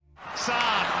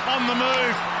on the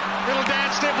move. Little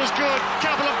dance step was good.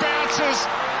 Couple of bounces.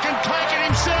 Can take it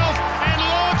himself and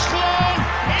launch long.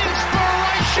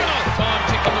 Inspirational. Time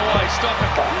ticking away. Stop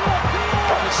it.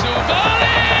 For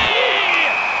Silvani.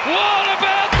 What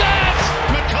about that?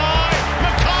 Mackay.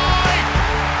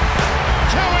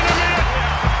 Two in a minute.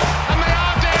 And they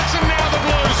are dancing now, the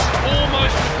Blues.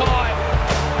 Almost Mackay.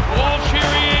 Walsh,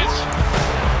 here he is.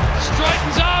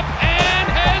 Straightens up and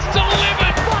has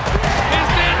delivered. Is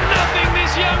there nothing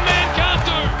this young man can't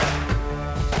do?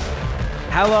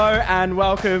 Hello and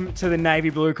welcome to the Navy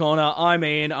Blue Corner. I'm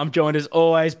Ian. I'm joined as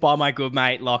always by my good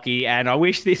mate Lockie, and I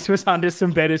wish this was under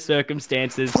some better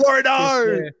circumstances.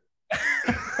 Florida!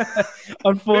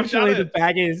 Unfortunately, the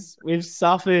Baggers, we've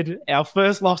suffered our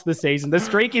first loss of the season. The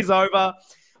streak is over.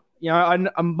 You know,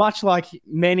 I'm much like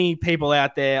many people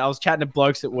out there. I was chatting to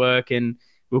blokes at work and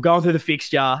we were going through the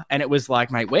fixture and it was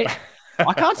like, mate,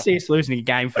 I can't see us losing a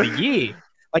game for the year.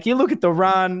 Like, you look at the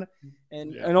run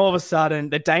and all of a sudden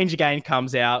the danger game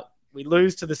comes out. We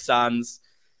lose to the Suns.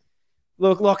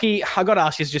 Look, Lockie, I got to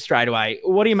ask you just straight away,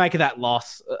 what do you make of that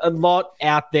loss? A lot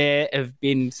out there have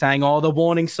been saying, oh, the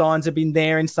warning signs have been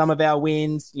there in some of our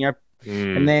wins,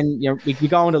 and then we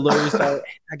go on to lose. So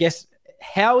I guess,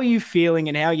 how are you feeling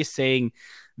and how are you seeing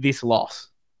this loss?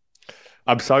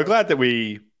 I'm so glad that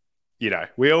we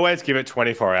always give it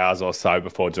 24 hours or so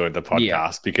before doing the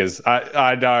podcast because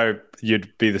I know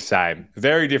you'd be the same.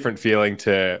 Very different feeling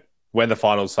to when the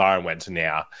final siren went to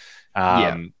now.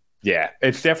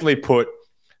 It's definitely put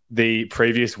the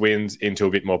previous wins into a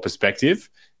bit more perspective.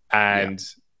 And,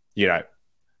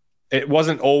 it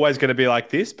wasn't always going to be like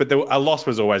this, but a loss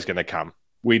was always going to come.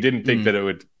 We didn't think that it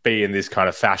would be in this kind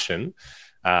of fashion,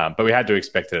 but we had to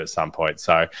expect it at some point.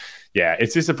 So,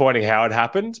 it's disappointing how it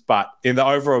happened, but in the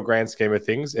overall grand scheme of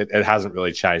things, it hasn't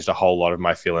really changed a whole lot of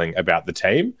my feeling about the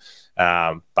team.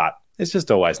 But it's just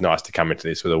always nice to come into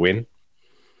this with a win.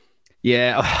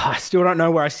 Yeah, I still don't know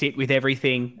where I sit with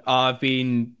everything. I've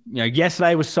been,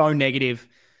 yesterday was so negative.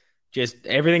 Just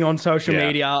everything on social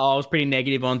media, I was pretty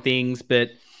negative on things, but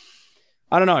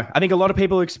I don't know. I think a lot of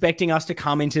people are expecting us to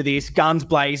come into this guns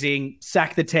blazing,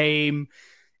 sack the team,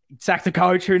 sack the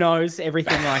coach, who knows,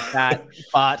 everything like that.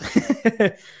 But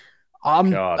I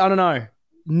don't know.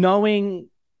 Knowing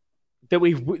that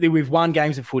we've won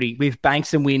games of footy, we've banked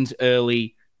some wins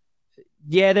early.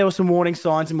 Yeah, there were some warning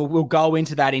signs, and we'll go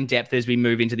into that in depth as we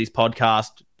move into this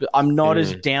podcast. But I'm not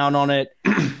as down on it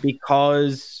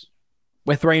because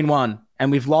we're 3-1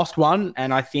 and we've lost one.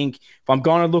 And I think if I'm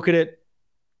going to look at it,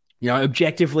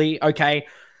 objectively, okay,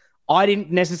 I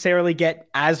didn't necessarily get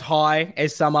as high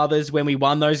as some others when we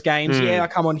won those games. Yeah, I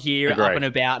come on here up and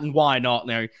about, and why not?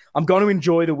 I'm going to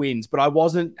enjoy the wins, but I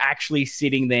wasn't actually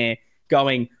sitting there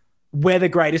going, we're the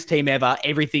greatest team ever.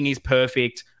 Everything is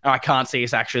perfect. I can't see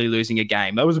us actually losing a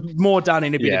game. It was more done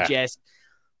in a bit of jest.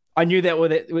 I knew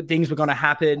that things were going to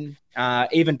happen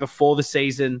even before the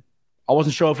season. I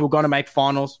wasn't sure if we were going to make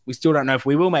finals. We still don't know if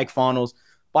we will make finals.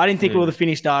 But I didn't think we were the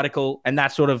finished article, and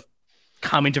that sort of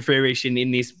come into fruition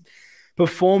in this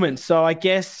performance. So I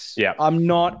guess I'm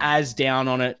not as down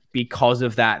on it because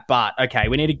of that. But, okay,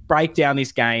 we need to break down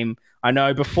this game. I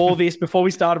know before we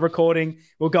started recording,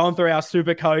 we were going through our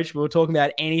super coach. We were talking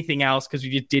about anything else because we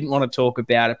just didn't want to talk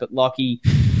about it. But Lockie,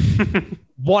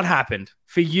 what happened?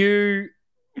 For you,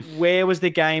 where was the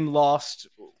game lost?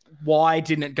 Why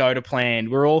didn't it go to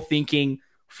plan? We're all thinking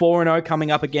 4-0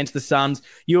 coming up against the Suns.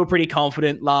 You were pretty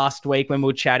confident last week when we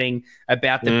were chatting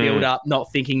about the build-up,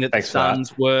 not thinking that the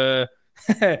Suns were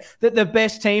the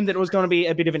best team, that it was going to be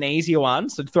a bit of an easier one,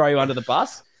 so to throw you under the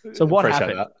bus. So what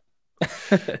happened? That.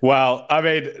 Well, I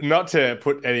mean, not to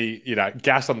put any,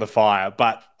 gas on the fire,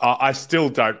 but I still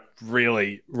don't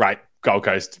really rate Gold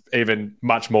Coast even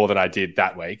much more than I did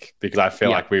that week because I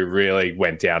feel like we really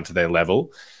went down to their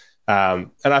level. And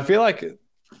I feel like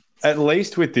at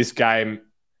least with this game,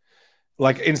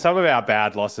 like in some of our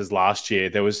bad losses last year,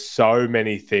 there was so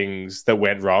many things that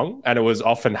went wrong and it was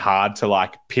often hard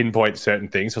to pinpoint certain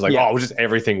things. So it was like, just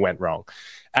everything went wrong.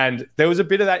 And there was a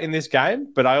bit of that in this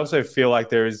game, but I also feel like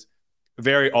there is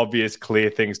very obvious, clear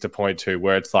things to point to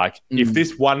where it's like, if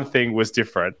this one thing was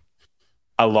different,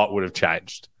 a lot would have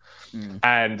changed.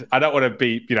 And I don't want to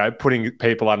be, putting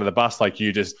people under the bus like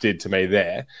you just did to me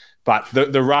there. But the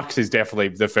Rucks is definitely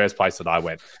the first place that I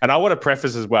went. And I want to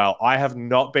preface as well, I have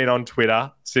not been on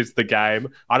Twitter since the game.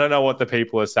 I don't know what the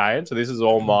people are saying. So this is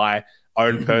all my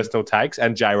own personal takes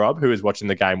and J-Rob, who is watching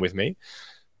the game with me.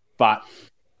 But,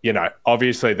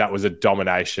 obviously that was a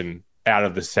domination out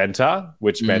of the centre,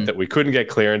 which meant that we couldn't get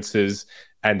clearances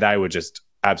and they were just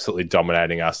absolutely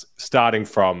dominating us, starting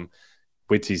from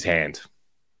Witsy's hand.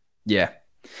 Yeah.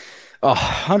 Oh,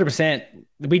 100%.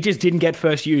 we just didn't get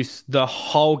first use the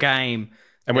whole game.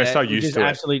 And we're so used to it.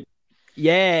 Absolutely,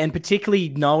 yeah, and particularly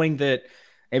knowing that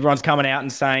everyone's coming out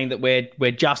and saying that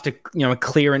we're just a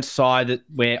clearance side, that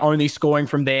we're only scoring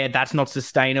from there. That's not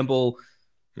sustainable.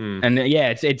 And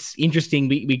it's interesting.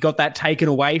 We got that taken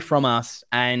away from us,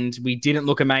 and we didn't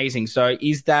look amazing. So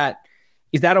is that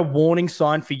a warning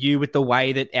sign for you with the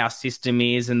way that our system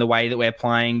is and the way that we're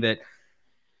playing, that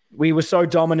we were so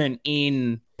dominant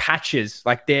in patches?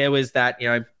 Like there was that,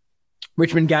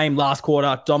 Richmond game last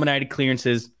quarter, dominated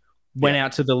clearances, went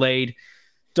out to the lead.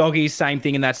 Doggies, same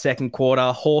thing in that second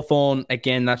quarter. Hawthorn,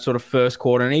 again, that sort of first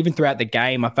quarter. And even throughout the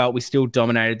game, I felt we still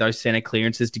dominated those center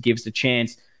clearances to give us a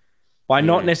chance. By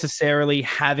not necessarily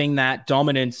having that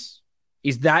dominance,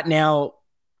 is that now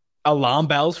alarm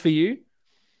bells for you?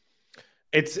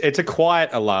 It's a quiet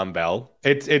alarm bell.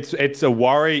 It's a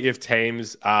worry if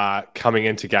teams are coming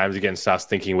into games against us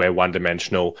thinking we're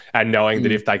one-dimensional and knowing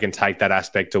that if they can take that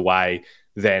aspect away,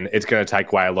 then it's going to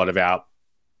take away a lot of our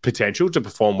potential to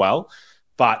perform well.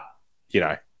 But,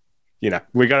 we're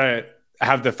going to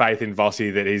have the faith in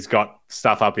Vossi that he's got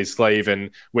stuff up his sleeve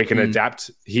and we can adapt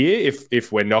here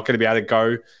if we're not going to be able to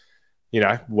go,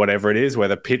 whatever it is,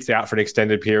 whether Pitt's out for an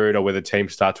extended period or whether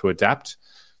teams start to adapt.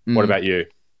 What about you?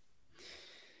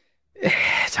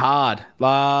 It's hard.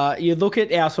 You look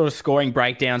at our sort of scoring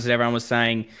breakdowns that everyone was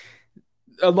saying,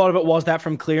 a lot of it was that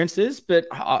from clearances, but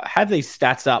I have these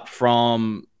stats up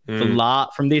from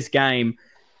from this game,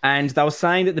 and they were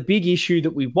saying that the big issue that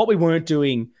what we weren't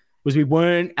doing was we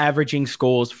weren't averaging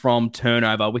scores from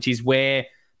turnover, which is where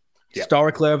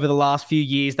historically over the last few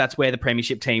years, that's where the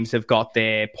premiership teams have got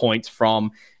their points from.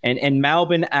 And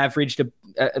Melbourne averaged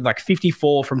like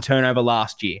 54 from turnover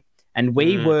last year. And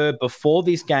we were, before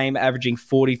this game, averaging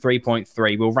 43.3.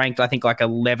 We were ranked, I think, like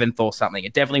 11th or something.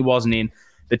 It definitely wasn't in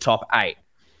the top 8.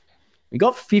 We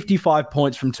got 55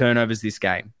 points from turnovers this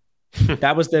game.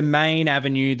 That was the main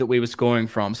avenue that we were scoring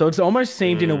from. So it's almost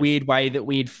seemed in a weird way that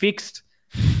we had fixed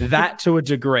that to a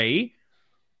degree.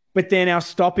 But then our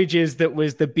stoppages, that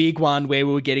was the big one where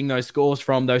we were getting those scores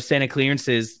from, those center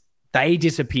clearances, they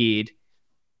disappeared.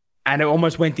 And it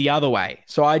almost went the other way.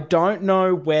 So I don't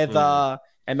know whether...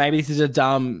 And maybe this is a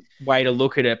dumb way to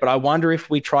look at it, but I wonder if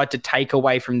we tried to take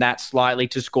away from that slightly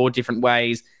to score different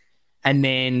ways and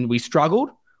then we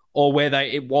struggled, or whether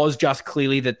it was just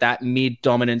clearly that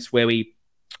mid-dominance where we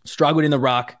struggled in the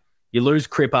ruck, you lose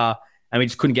Cripper, and we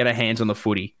just couldn't get our hands on the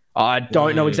footy. I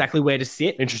don't know exactly where to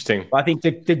sit. Interesting. I think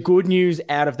the good news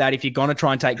out of that, if you're going to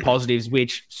try and take positives,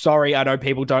 which, sorry, I know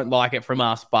people don't like it from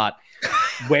us, but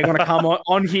we're going to come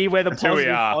on here where the positive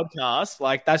podcast.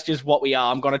 Like, that's just what we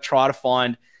are. I'm going to try to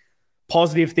find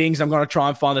positive things. I'm going to try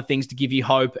and find the things to give you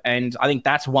hope. And I think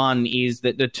that's one, is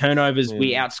that the turnovers,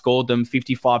 we outscored them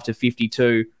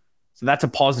 55-52. So that's a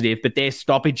positive. But their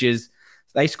stoppages,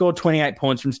 they scored 28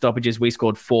 points from stoppages. We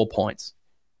scored 4 points.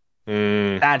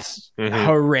 That's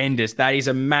horrendous. That is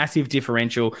a massive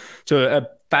differential to a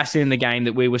facet in the game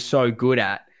that we were so good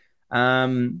at.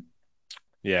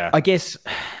 I guess,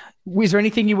 was there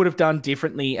anything you would have done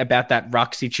differently about that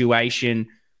ruck situation?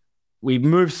 We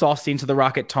moved Sauce into the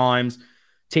ruck at times.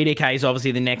 TDK is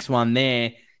obviously the next one there.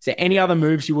 Is there any other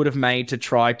moves you would have made to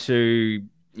try to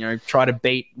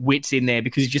beat Witts in there?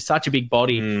 Because he's just such a big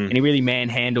body and he really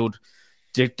manhandled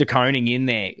De Koning in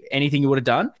there. Anything you would have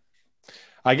done?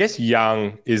 I guess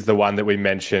Young is the one that we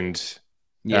mentioned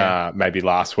maybe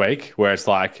last week, where it's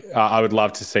like, I would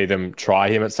love to see them try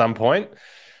him at some point.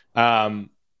 I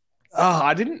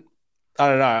don't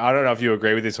know. I don't know if you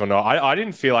agree with this or not. I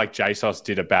didn't feel like JSOS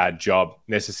did a bad job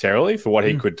necessarily for what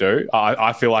he could do.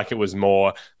 I feel like it was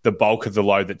more the bulk of the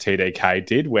load that TDK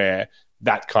did, where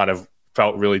that kind of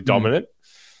felt really dominant.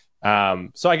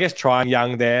 So I guess trying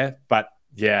Young there, but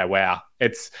yeah, wow.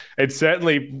 It's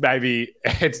certainly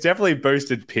it's definitely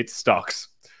boosted Pitt stocks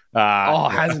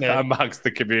hasn't it? Amongst the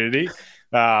community.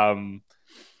 Wow.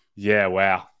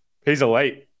 He's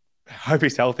elite. Hope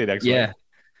he's healthy next week.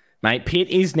 Mate, Pitt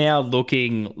is now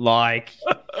looking like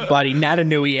bloody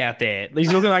Natanui out there.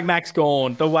 He's looking like Max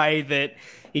Gawn, the way that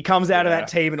he comes out of that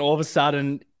team and all of a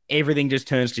sudden everything just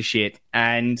turns to shit.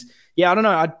 And I don't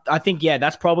know. I think,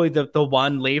 that's probably the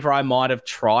one lever I might have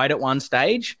tried at one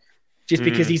stage, just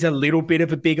because he's a little bit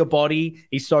of a bigger body.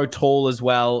 He's so tall as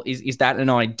well. Is that an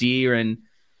idea? And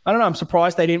I don't know. I'm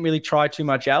surprised they didn't really try too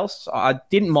much else. I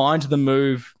didn't mind the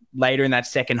move later in that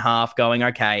second half going,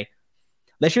 okay,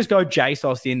 let's just go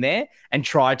JSOS in there and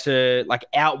try to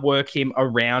outwork him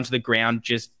around the ground.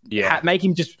 Just make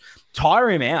him just tire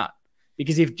him out.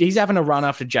 Because if he's having a run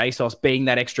after JSOS being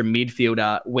that extra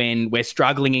midfielder when we're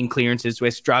struggling in clearances,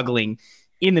 we're struggling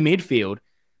in the midfield,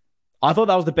 I thought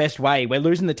that was the best way. We're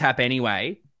losing the tap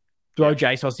anyway. throw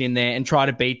JSOS in there and try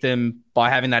to beat them by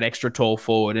having that extra tall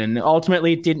forward. And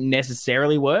ultimately, it didn't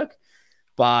necessarily work.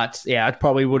 But yeah, it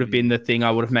probably would have been the thing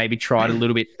I would have maybe tried a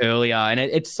little bit earlier. And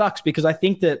it sucks because I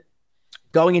think that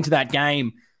going into that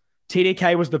game,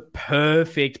 TDK was the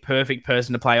perfect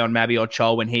person to play on Mabi or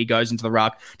Chol when he goes into the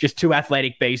ruck. Just two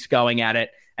athletic beasts going at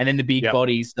it, and then the big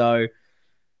bodies. So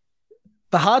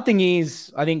the hard thing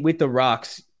is, I think with the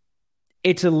rucks,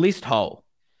 it's a list hole.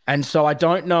 And so I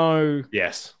don't know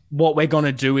what we're going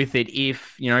to do with it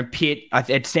if, Pitt,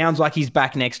 it sounds like he's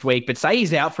back next week, but say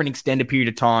he's out for an extended period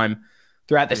of time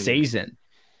throughout the season.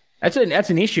 That's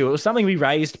an issue. It was something we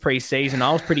raised pre-season.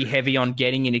 I was pretty heavy on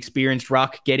getting an experienced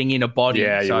ruck, getting in a body.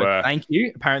 Yeah, so you were. Thank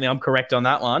you. Apparently, I'm correct on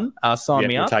that one. Sign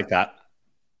me up. We'll take that.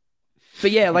 But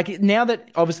yeah, now that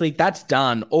obviously that's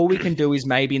done, all we can do is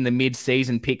maybe in the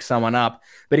mid-season pick someone up.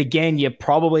 But again, you're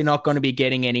probably not going to be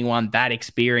getting anyone that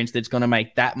experienced that's going to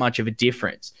make that much of a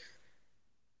difference.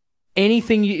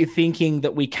 Anything you're thinking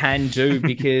that we can do,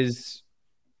 because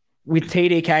with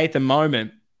TDK at the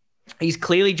moment, he's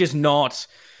clearly just not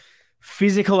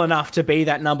physical enough to be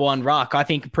that number one ruck. I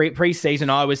think pre-season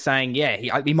I was saying,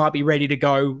 he might be ready to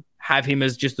go, have him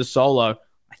as just a solo.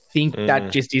 I think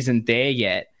that just isn't there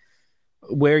yet.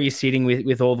 Where are you sitting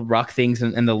with all the ruck things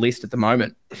and the list at the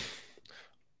moment?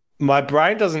 My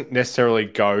brain doesn't necessarily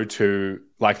go to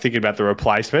thinking about the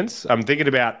replacements. I'm thinking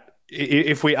about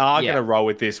if we are going to roll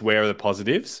with this, where are the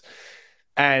positives?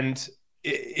 And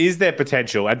is there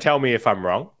potential, and tell me if I'm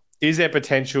wrong, is there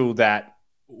potential that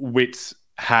Witts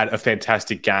had a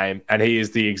fantastic game and he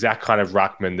is the exact kind of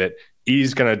ruckman that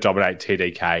is going to dominate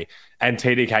TDK, and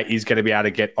TDK is going to be able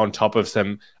to get on top of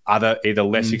some other either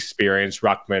less experienced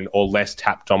ruckman or less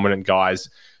tap dominant guys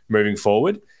moving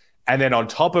forward? And then on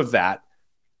top of that,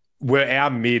 were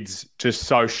our mids just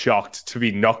so shocked to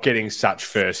be not getting such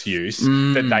first use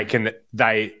that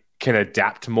they can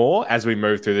adapt more as we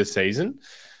move through the season?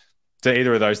 Do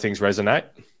either of those things resonate?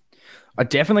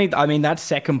 I mean, that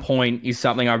second point is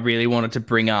something I really wanted to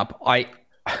bring up.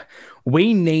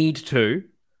 We need to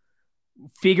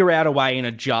figure out a way and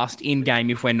adjust in-game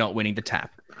if we're not winning the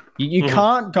tap. You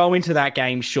can't go into that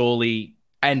game, surely,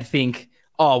 and think,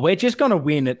 we're just going to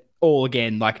win it all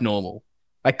again like normal.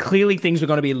 Clearly things were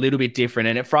going to be a little bit different,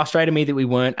 and it frustrated me that we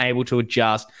weren't able to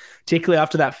adjust, particularly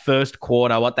after that first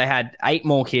quarter. They had 8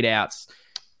 more hit-outs,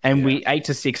 and we 8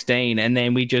 to 16, and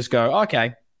then we just go,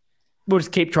 okay, we'll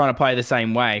just keep trying to play the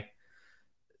same way.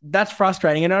 That's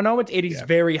frustrating, and I know it is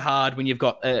very hard when you've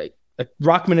got a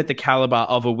ruckman at the caliber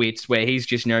of a Witts, where he's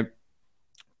just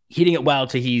hitting it well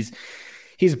to his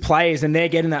players, and they're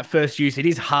getting that first use. It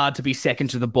is hard to be second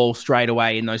to the ball straight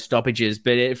away in those stoppages,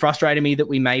 but it frustrated me that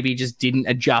we maybe just didn't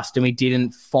adjust and we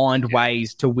didn't find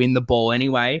ways to win the ball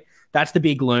anyway. That's the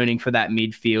big learning for that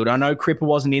midfield. I know Cripper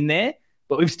wasn't in there,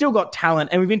 but we've still got talent,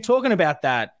 and we've been talking about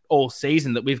that all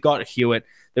season, that we've got Hewitt,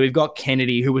 that we've got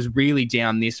Kennedy, who was really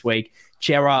down this week,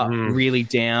 Chera really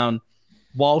down,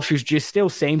 Walsh, who just still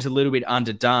seems a little bit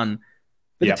underdone.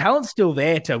 But the talent's still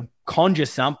there to conjure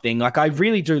something. I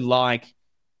really do like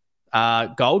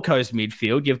Gold Coast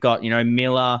midfield. You've got,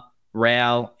 Miller,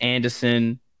 Rowell,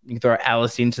 Anderson. You can throw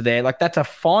Alice into there. That's a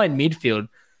fine midfield.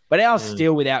 But ours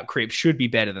still, without Cripps, should be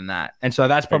better than that. And so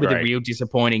that's probably the real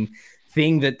disappointing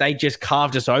thing, that they just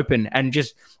carved us open and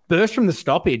just burst from the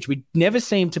stoppage. We never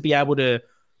seemed to be able to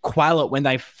quell it when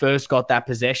they first got that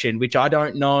possession, which I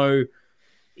don't know.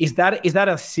 Is that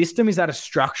a system? Is that a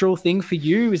structural thing for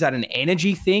you? Is that an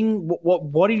energy thing?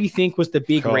 What do you think was the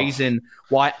big reason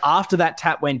why after that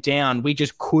tap went down, we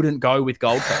just couldn't go with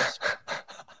Gold Coast?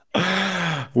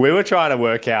 We were trying to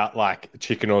work out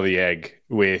chicken or the egg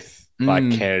with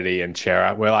Kennedy and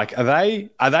Chera. We're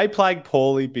are they playing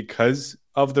poorly because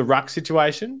of the ruck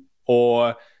situation,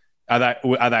 or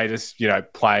are they just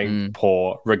playing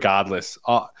poor regardless?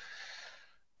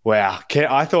 Wow,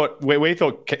 I thought we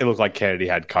thought it looked like Kennedy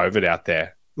had COVID out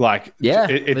there.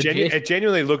 It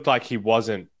genuinely looked like he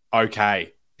wasn't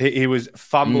okay. He was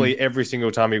fumbling every single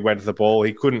time he went to the ball.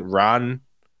 He couldn't run.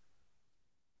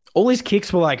 All his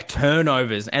kicks were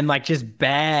turnovers and just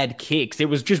bad kicks. It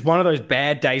was just one of those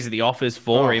bad days at the office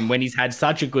for him when he's had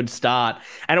such a good start.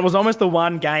 And it was almost the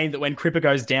one game that when Cripper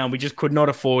goes down, we just could not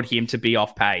afford him to be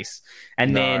off pace.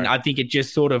 And then I think it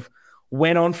just sort of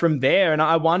went on from there. And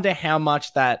I wonder how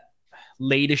much that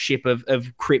leadership of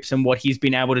Cripps and what he's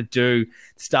been able to do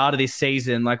start of this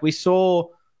season. We saw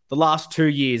the last 2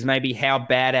 years, maybe how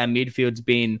bad our midfield's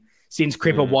been since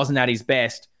Cripper wasn't at his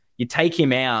best. You take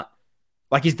him out.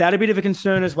 Is that a bit of a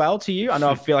concern as well to you? I know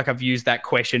I feel like I've used that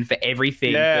question for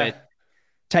everything, but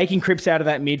taking Cripps out of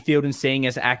that midfield and seeing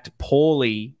us act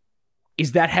poorly,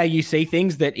 Is that how you see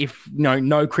things? That if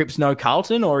no Cripps, no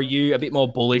Carlton, or are you a bit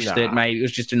more bullish that maybe it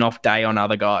was just an off day on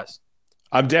other guys?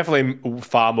 I'm definitely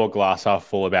far more glass half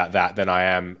full about that than I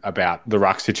am about the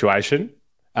ruck situation.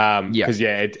 Because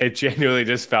it genuinely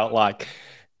just felt like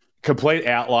complete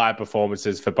outlier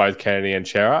performances for both Kennedy and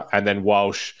Chera, and then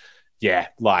Walsh. Yeah,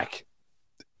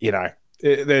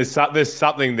 there's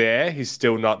something there. He's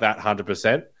still not that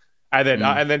 100%.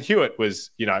 And then Hewitt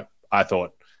was, I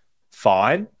thought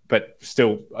fine, but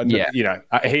still,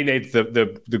 he needs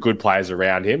the good players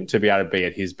around him to be able to be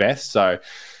at his best. So,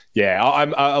 yeah,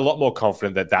 I'm a lot more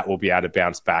confident that will be able to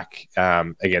bounce back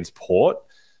against Port.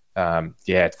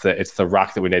 It's the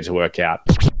ruck that we need to work out.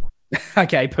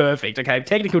 Okay, perfect. Okay,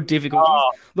 technical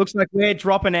difficulties. Looks like we're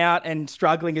dropping out and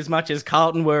struggling as much as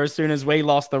Carlton were as soon as we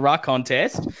lost the ruck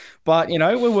contest. But,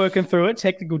 we're working through it.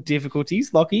 Technical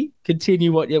difficulties. Lockie,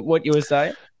 continue what you were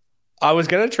saying. I was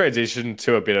going to transition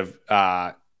to a bit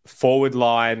of forward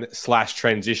line /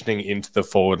 transitioning into the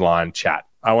forward line chat.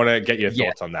 I want to get your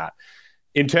thoughts on that.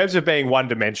 In terms of being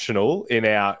one-dimensional in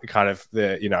our kind of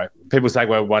people saying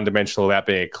we're one-dimensional about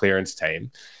being a clearance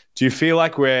team. Do you feel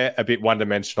like we're a bit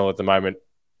one-dimensional at the moment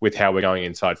with how we're going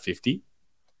inside 50?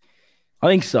 I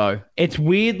think so. It's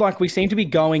weird. Like we seem to be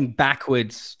going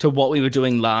backwards to what we were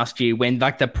doing last year when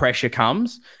the pressure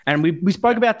comes. And we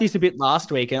spoke about this a bit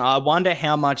last week. And I wonder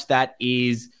how much that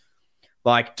is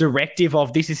directive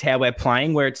of this is how we're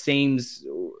playing, where it seems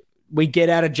we get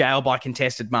out of jail by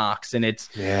contested marks. And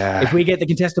if we get the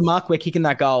contested mark, we're kicking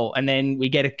that goal. And then we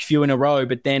get a few in a row.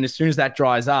 But then as soon as that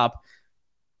dries up,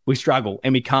 we struggle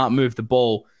and we can't move the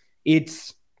ball.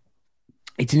 It's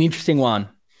an interesting one.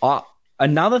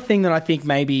 Another thing that I think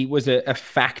maybe was a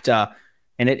factor,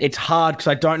 and it's hard because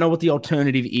I don't know what the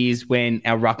alternative is when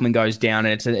our ruckman goes down,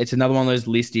 and it's another one of those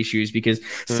list issues because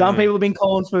some people have been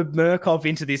calling for Murkov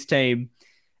into this team,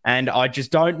 and I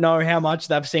just don't know how much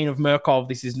they've seen of Murkov.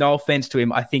 This is no offense to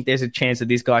him. I think there's a chance that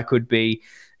this guy could be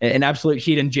an absolute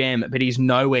hidden gem, but he's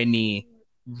nowhere near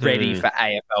ready for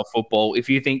AFL football. If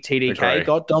you think TDK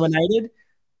got dominated,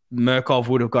 Murkov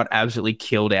would have got absolutely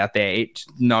killed out there. It's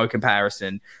no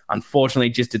comparison, unfortunately,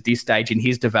 just at this stage in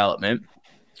his development.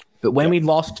 But when we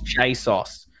lost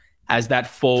Jesus as that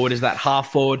forward, as that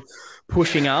half forward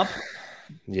pushing up,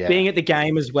 being at the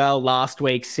game as well last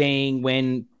week, seeing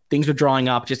when things were drying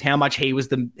up, just how much he was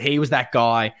that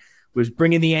guy, was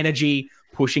bringing the energy,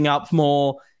 pushing up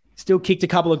more, still kicked a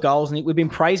couple of goals, and we've been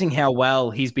praising how well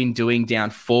he's been doing down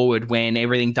forward when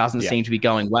everything doesn't seem to be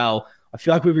going well. I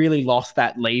feel like we really lost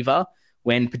that lever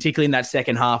when, particularly in that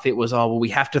second half, it was, we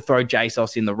have to throw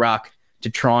Jesus in the ruck to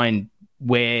try and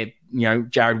wear,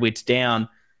 Jared Witt's down.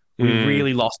 We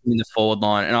really lost him in the forward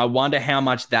line. And I wonder how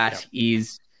much that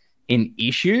is an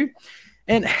issue.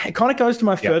 And it kind of goes to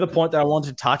my further point that I want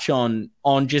to touch on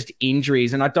just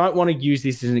injuries. And I don't want to use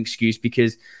this as an excuse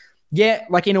because,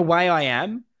 in a way I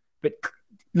am. But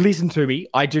listen to me,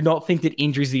 I do not think that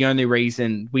injury is the only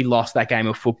reason we lost that game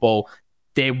of football.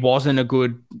 There wasn't a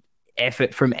good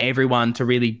effort from everyone to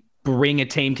really bring a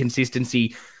team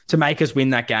consistency to make us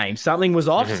win that game. Something was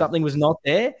off, something was not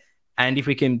there. And if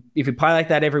we play like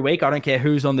that every week, I don't care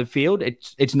who's on the field,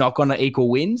 it's not going to equal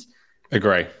wins.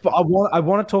 Agree. But I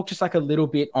want to talk just a little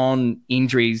bit on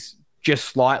injuries, just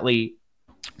slightly,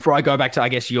 before I go back to, I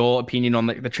guess, your opinion on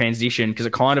the transition, because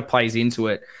it kind of plays into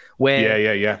it.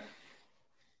 Where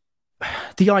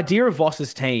the idea of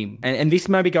Voss's team, and this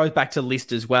maybe goes back to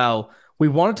List as well, we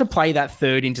wanted to play that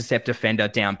third intercept defender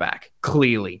down back,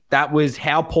 clearly. That was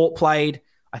how Port played.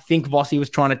 I think Vossi was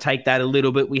trying to take that a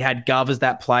little bit. We had Gov as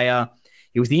that player.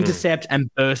 It was the intercept and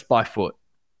burst by foot.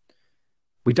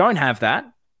 We don't have that.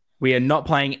 We are not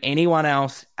playing anyone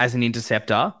else as an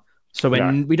interceptor. So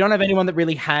we don't have anyone that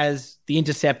really has the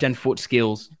intercept and foot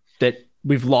skills that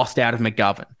we've lost out of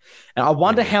McGovern. And I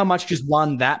wonder how much just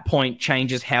that point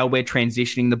changes how we're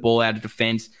transitioning the ball out of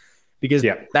defense, because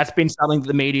that's been something that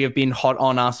the media have been hot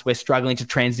on us. We're struggling to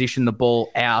transition the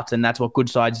ball out, and that's what good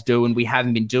sides do, and we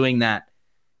haven't been doing that.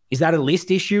 Is that a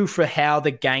List issue for how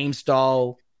the game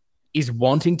style is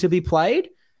wanting to be played?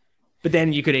 But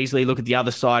then you could easily look at the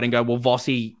other side and go, well,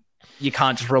 Vossi, you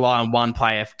can't just rely on one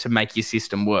player to make your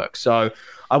system work. So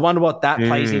I wonder what that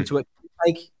plays into it.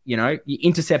 Take, your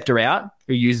interceptor out,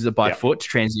 who uses it by foot to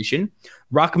transition.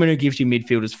 Ruckman, who gives you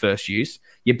midfielders first use.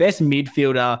 Your best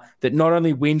midfielder that not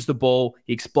only wins the ball,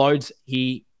 he explodes,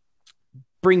 he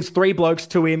brings three blokes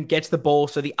to him, gets the ball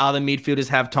so the other midfielders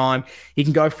have time. He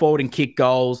can go forward and kick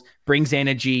goals, brings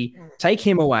energy. Take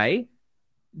him away.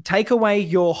 Take away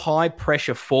your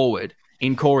high-pressure forward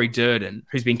in Corey Durden,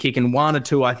 who's been kicking one or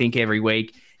two, I think, every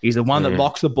week. He's the one that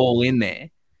locks the ball in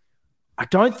there. I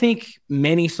don't think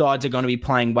many sides are going to be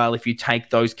playing well if you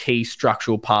take those key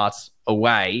structural parts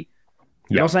away.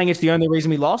 I'm not saying it's the only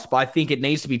reason we lost, but I think it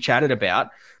needs to be chatted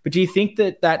about. But do you think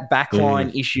that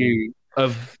backline issue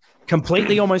of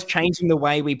completely almost changing the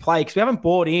way we play, because we haven't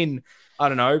brought in, I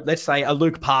don't know, let's say a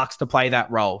Luke Parks to play that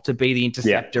role, to be the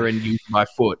interceptor and use my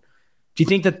foot. Do you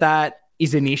think that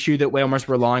is an issue that we're almost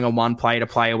relying on one player to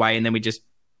play away and then we just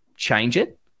change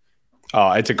it?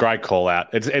 Oh, it's a great call out.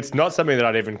 It's not something that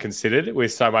I'd even considered,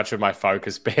 with so much of my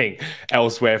focus being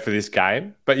elsewhere for this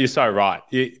game. But you're so right.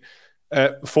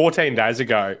 14 days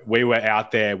ago, we were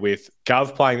out there with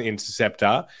Gov playing the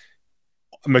interceptor,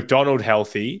 McDonald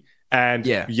healthy, and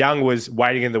Young was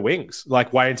waiting in the wings,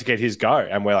 like waiting to get his go.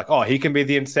 And we're like, oh, he can be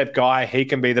the intercept guy. He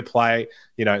can be the play,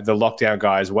 the lockdown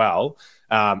guy as well.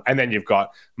 And then you've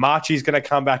got Marchie's going to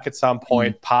come back at some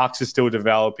point. Parks is still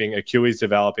developing. Akui's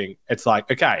developing. It's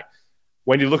like, okay,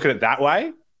 when you look at it that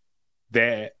way,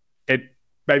 it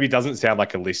maybe doesn't sound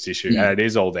like a list issue, and it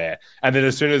is all there. And then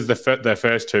as soon as the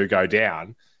first two go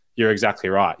down, you're exactly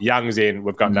right. Young's in.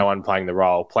 We've got no one playing the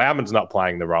role. Plowman's not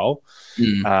playing the role.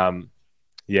 It's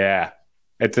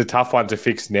a tough one to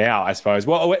fix now, I suppose.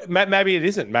 Well, maybe it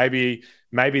isn't. Maybe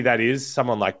that is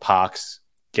someone like Parks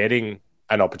getting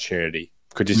an opportunity.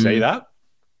 Could you see that?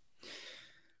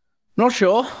 Not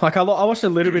sure. Like I watched a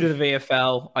little bit of the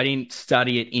VFL. I didn't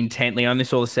study it intently. I only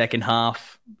saw the second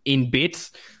half in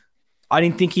bits. I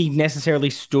didn't think he necessarily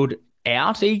stood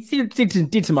out. He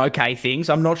did some okay things.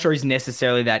 I'm not sure he's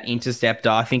necessarily that interceptor.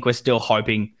 I think we're still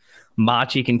hoping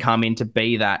Marchie can come in to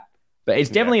be that. But it's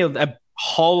definitely a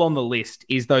hole on the list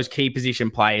is those key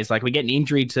position players. Like we get an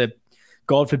injury to,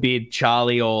 God forbid,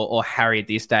 Charlie or Harry at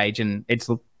this stage, and it's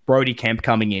Brody Kemp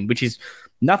coming in, which is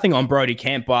nothing on Brody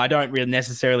Kemp, but I don't really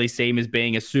necessarily see him as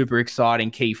being a super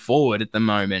exciting key forward at the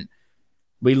moment.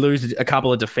 We lose a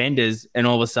couple of defenders, and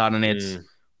all of a sudden it's,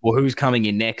 well, who's coming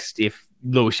in next if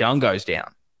Lewis Young goes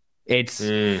down? It's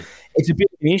a bit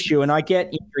of an issue, and I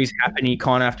get injuries happen. You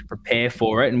kind of have to prepare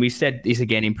for it. And we said this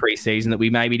again in preseason that we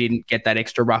maybe didn't get that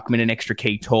extra ruckman and extra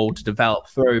key tool to develop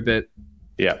through. But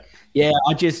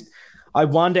I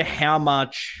wonder how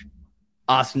much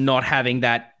us not having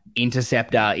that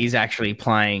interceptor is actually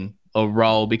playing a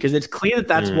role, because it's clear that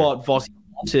that's what Vossi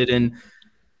wanted. And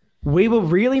we were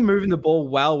really moving the ball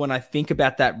well when I think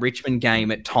about that Richmond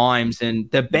game at times. And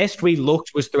the best we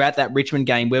looked was throughout that Richmond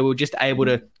game, where we were just able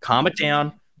to calm it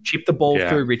down, chip the ball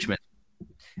through Richmond.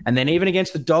 And then even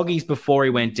against the Doggies before he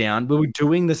went down, we were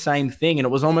doing the same thing. And it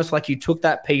was almost like you took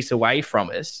that piece away from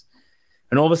us.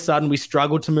 And all of a sudden we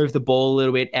struggled to move the ball a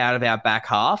little bit out of our back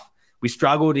half. We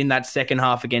struggled in that second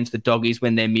half against the Doggies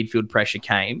when their midfield pressure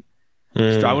came.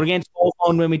 Struggled against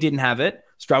Hawthorn when we didn't have it.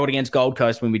 Struggled against Gold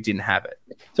Coast when we didn't have it.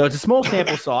 So it's a small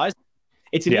sample size.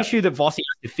 It's an issue that Vossi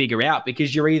has to figure out,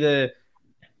 because you're either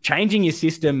changing your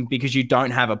system because you don't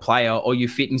have a player, or you're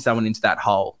fitting someone into that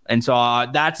hole. And so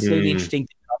that's the interesting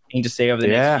thing to see over the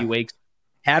next few weeks.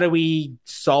 How do we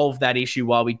solve that issue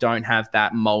while we don't have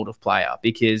that mold of player?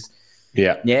 Because, we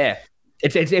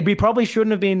probably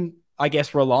shouldn't have been, I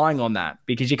guess, relying on that,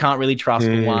 because you can't really trust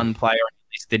one player on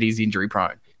the list that is injury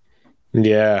prone.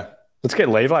 Yeah. Let's get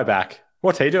Levi back.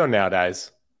 What's he doing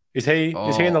nowadays? Is he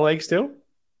in the league still?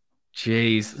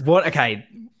 Jeez. What? Okay.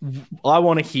 I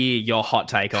want to hear your hot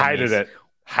take on Hated this.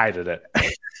 Hated it.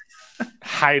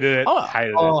 Hated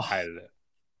it.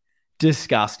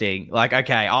 Disgusting. Like,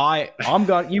 okay, I'm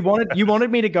going. You wanted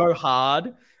me to go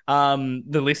hard.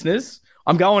 The listeners,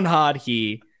 I'm going hard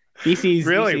here. This is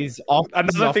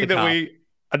another thing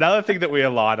that we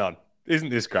align on. Isn't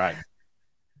this great?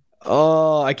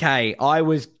 Oh, okay.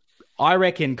 I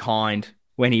reckon kind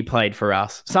when he played for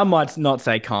us. Some might not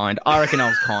say kind. I reckon I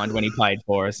was kind when he played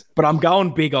for us. But I'm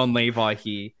going big on Levi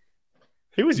here.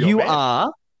 He was your You man.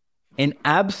 are an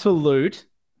absolute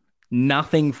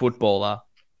nothing footballer.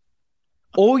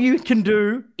 All you can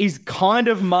do is kind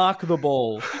of mark the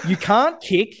ball. You can't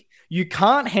kick. You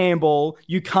can't handball.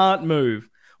 You can't move.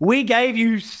 We gave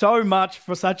you so much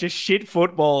for such a shit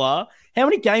footballer. How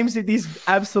many games did this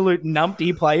absolute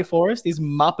numpty play for us, this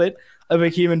muppet of a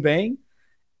human being?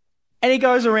 And he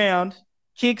goes around,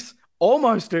 kicks,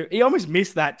 he almost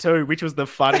missed that too, which was the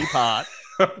funny part.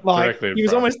 Like, he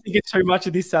was almost thinking too much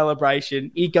of this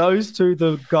celebration. He goes to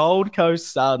the Gold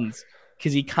Coast Suns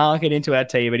because he can't get into our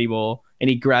team anymore, and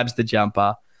he grabs the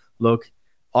jumper. Look,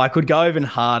 I could go even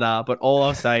harder, but all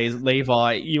I'll say is,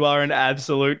 Levi, you are an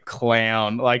absolute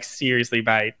clown. Like, seriously,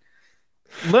 mate.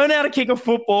 Learn how to kick a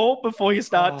football before you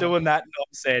start doing that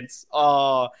nonsense.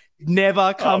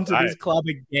 Never come to this club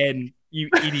again, you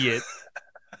idiot.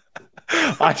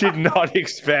 I did not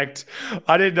expect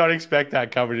that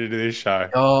coming into this show.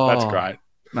 That's great.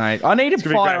 Mate, I need to gonna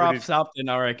be fire great when up something,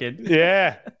 I reckon.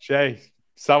 Yeah, gee,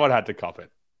 someone had to cop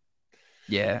it.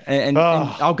 Yeah, and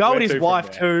I'll go with his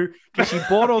wife too, because she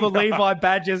bought all the Levi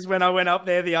badges when I went up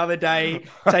there the other day,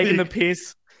 taking the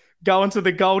piss, going to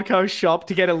the Gold Coast shop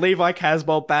to get a Levi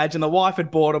Casbolt badge, and the wife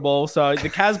had bought them all. So the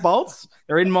Casbolts,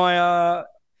 they're in my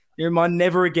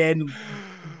never again,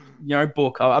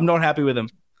 book. I'm not happy with them.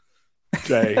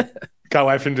 Jay, can't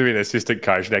wait for him to be an assistant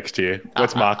coach next year.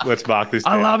 Let's mark this down.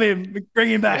 I love him. Bring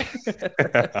him back.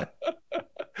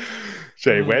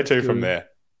 Gee, where to from there?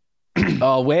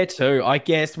 Where to? I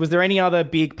guess, was there any other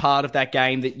big part of that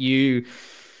game that you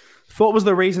thought was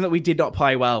the reason that we did not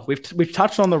play well? We've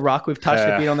touched on the ruck. We've touched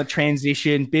a bit on the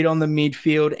transition, bit on the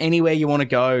midfield. Anywhere you want to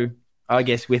go, I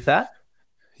guess, with that?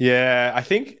 Yeah, I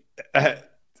think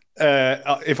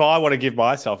if I want to give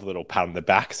myself a little pat on the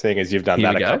back, seeing as you've done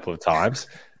that a couple of times,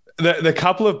 the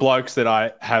couple of blokes that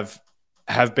I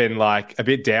have been like a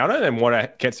bit down on and want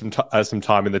to get some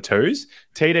time in the twos.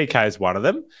 TDK is one of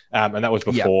them, and that was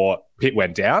before Pitt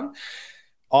went down.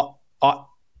 I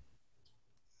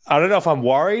don't know if I'm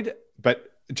worried, but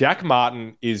Jack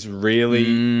Martin is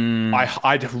really.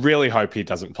 I really hope he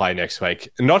doesn't play next week.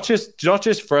 Not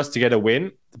just for us to get a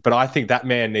win, but I think that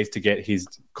man needs to get his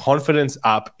confidence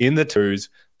up in the twos.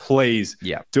 Please,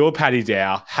 do a Paddy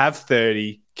Dow, have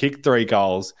 30, kick 3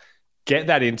 goals. Get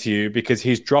that into you, because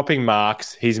he's dropping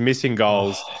marks. He's missing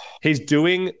goals. He's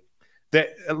doing that.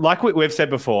 Like we've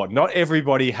said before, not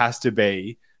everybody has to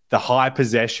be the high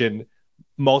possession,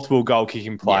 multiple goal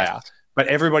kicking player, but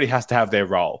everybody has to have their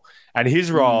role. And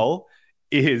his role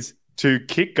is to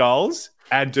kick goals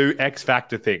and do X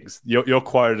factor things. You're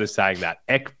quoted as saying that.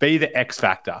 Be the X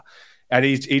factor. And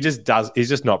he's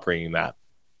just not bringing that.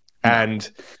 No.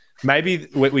 And maybe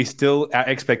we still, our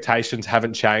expectations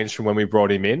haven't changed from when we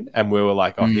brought him in, and we were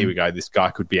like, oh, here we go. This guy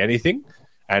could be anything.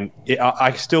 And he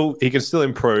can still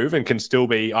improve and can still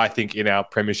be, I think, in our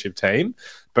premiership team.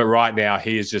 But right now,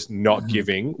 he is just not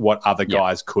giving what other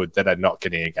guys could that are not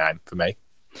getting a game for me.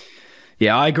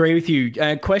 Yeah, I agree with you.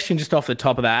 Question just off the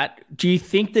top of that. Do you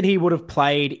think that he would have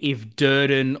played if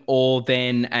Durden or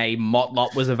then a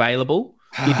Motlop was available?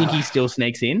 Do you think he still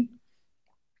sneaks in?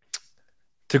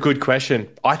 It's a good question.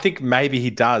 I think maybe he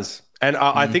does. And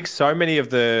I think so many of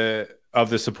the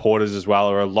supporters as well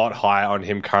are a lot higher on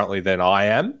him currently than I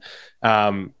am.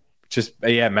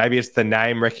 Maybe it's the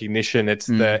name recognition, it's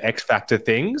the X factor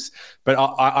things. But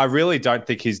I really don't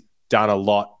think he's done a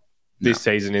lot this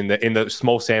season in the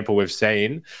small sample we've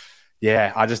seen.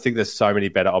 Yeah, I just think there's so many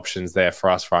better options there for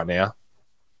us right now.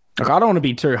 Look, I don't want to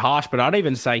be too harsh, but I'd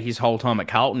even say his whole time at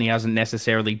Carlton, he hasn't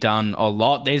necessarily done a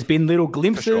lot. There's been little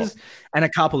glimpses and a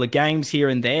couple of games here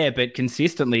and there, but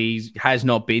consistently he has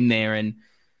not been there. And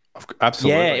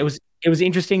absolutely, yeah, it was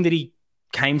interesting that he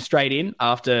came straight in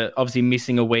after obviously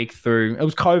missing a week through. It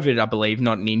was COVID, I believe,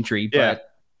 not an injury. But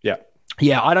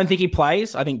yeah, I don't think he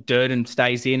plays. I think Durden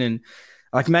stays in, and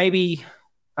like maybe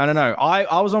I don't know.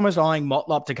 I was almost eyeing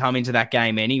Motlop to come into that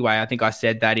game anyway. I think I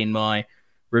said that in my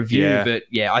review, but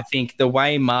yeah, I think the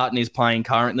way Martin is playing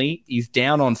currently, he's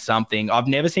down on something. I've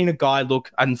never seen a guy look,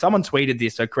 and someone tweeted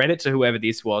this, so credit to whoever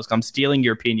this was. I'm stealing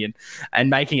your opinion and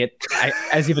making it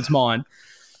as if it's mine.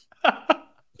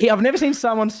 I've never seen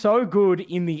someone so good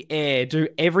in the air do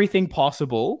everything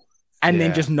possible and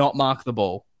then just not mark the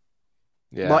ball.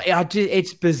 Yeah,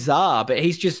 it's bizarre, but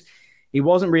he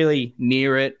wasn't really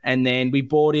near it. And then we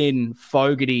brought in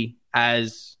Fogarty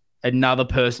as another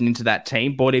person into that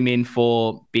team, brought him in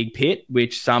for Big Pitt,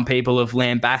 which some people have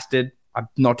lambasted. I'm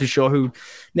not too sure who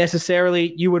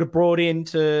necessarily you would have brought in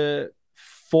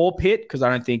for Pitt, because I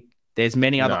don't think there's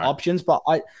many other options. But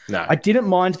I didn't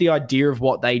mind the idea of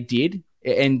what they did,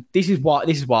 and this is why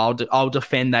I'll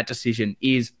defend that decision.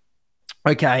 Is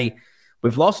okay,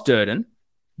 we've lost Durden,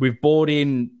 we've brought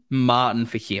in Martin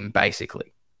for him,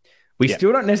 basically. We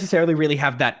still don't necessarily really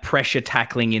have that pressure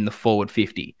tackling in the forward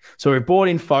 50. So we've brought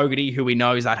in Fogarty, who we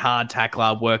know is that hard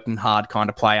tackler, working hard kind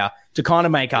of player, to kind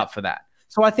of make up for that.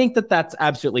 So I think that that's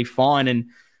absolutely fine. And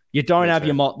you don't have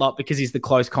your Motlop because he's the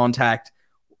close contact.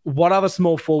 What other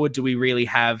small forward do we really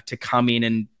have to come in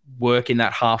and work in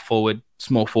that half forward,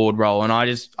 small forward role? And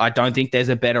I don't think there's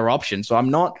a better option. So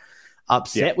I'm not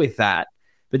upset with that.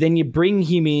 But then you bring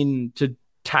him in to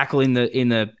tackle in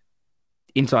the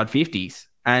inside 50s.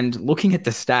 And looking at the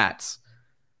stats,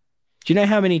 do you know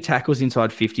how many tackles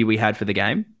inside 50 we had for the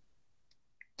game?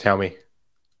 Tell me.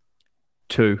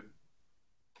 2.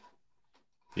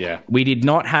 Yeah. We did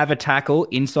not have a tackle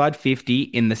inside 50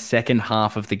 in the second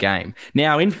half of the game.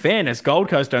 Now, in fairness, Gold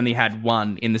Coast only had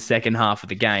 1 in the second half of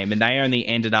the game, and they only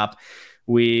ended up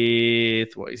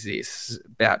with, what is this?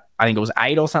 I think it was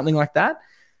 8 or something like that.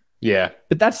 Yeah.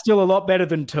 But that's still a lot better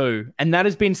than 2. And that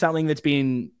has been something that's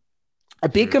been a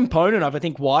big component of, I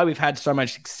think, why we've had so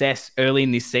much success early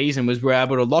in this season was we're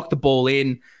able to lock the ball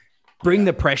in, bring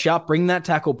the pressure, bring that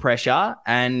tackle pressure,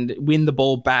 and win the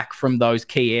ball back from those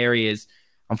key areas.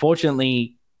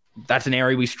 Unfortunately, that's an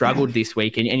area we struggled this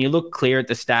week. And you look clear at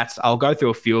the stats. I'll go through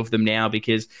a few of them now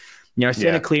because,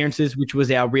 center clearances, which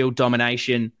was our real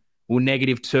domination, were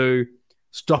 -2.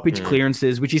 Stoppage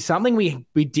clearances, which is something we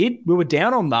were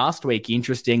down on last week,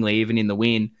 interestingly, even in the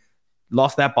win.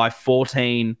 Lost that by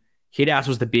 14. Hit-outs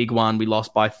was the big one. We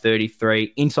lost by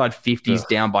 33. Inside 50s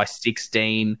down by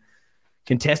 16.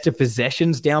 Contested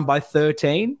possessions down by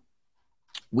 13.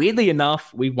 Weirdly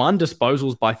enough, we won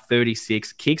disposals by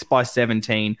 36, kicks by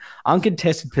 17,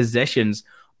 uncontested possessions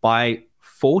by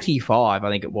 45, I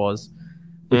think it was,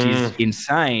 which is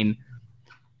insane.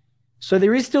 So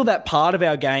there is still that part of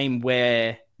our game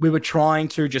where we were trying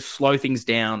to just slow things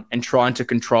down and trying to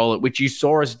control it, which you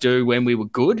saw us do when we were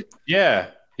good. Yeah.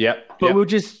 Yep. But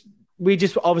we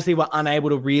just obviously were unable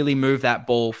to really move that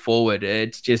ball forward.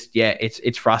 It's just,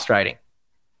 it's frustrating.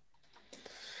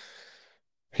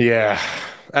 Yeah.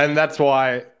 And that's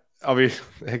why, obviously,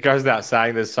 it goes without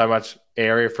saying there's so much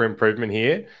area for improvement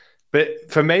here.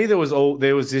 But for me, there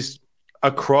was this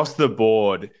across the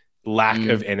board lack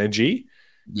of energy.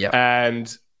 Yeah.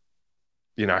 And,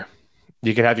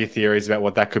 you can have your theories about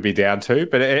what that could be down to,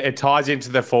 but it ties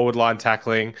into the forward line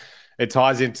tackling. It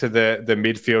ties into the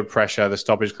midfield pressure, the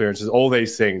stoppage clearances, all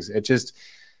these things.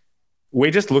 We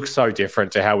just look so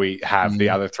different to how we have the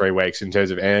other 3 weeks in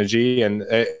terms of energy. And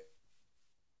I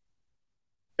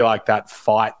feel like that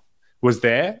fight was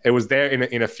there. It was there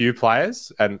in a few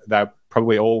players, and they're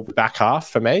probably all back half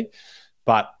for me.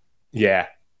 But yeah,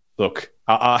 look,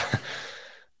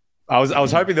 I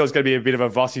was hoping there was going to be a bit of a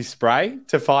Vossi spray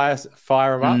to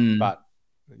fire them up,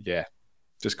 but yeah,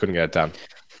 just couldn't get it done.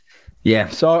 Yeah,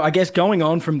 so I guess going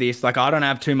on from this, I don't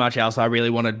have too much else I really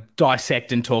want to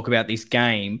dissect and talk about this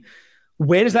game.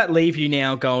 Where does that leave you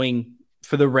now going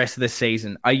for the rest of the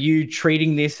season? Are you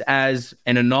treating this as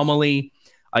an anomaly?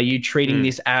 Are you treating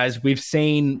this as we've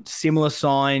seen similar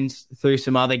signs through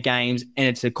some other games and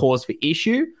it's a cause for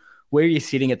issue? Where are you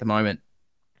sitting at the moment?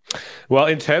 Well,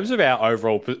 in terms of our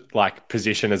overall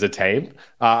position as a team,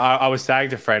 I was saying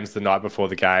to friends the night before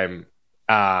the game,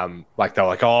 they were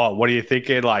like, "Oh, what are you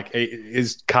thinking?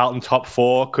 Is Carlton top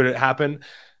 4? Could it happen?"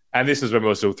 And this is when we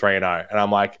were still 3-0, and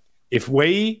I'm like, if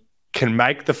we can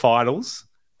make the finals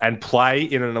and play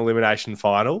in an elimination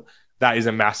final, that is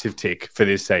a massive tick for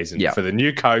this season, for the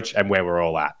new coach and where we're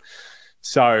all at.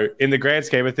 So, in the grand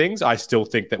scheme of things, I still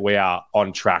think that we are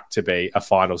on track to be a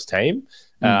finals team.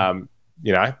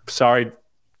 Sorry,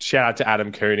 shout out to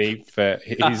Adam Cooney for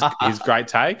his great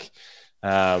take.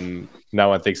 No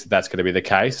one thinks that that's going to be the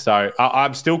case. So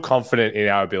I'm still confident in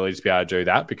our ability to be able to do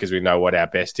that because we know what our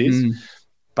best is.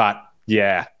 But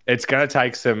yeah, it's going to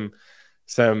take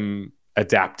some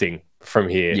adapting from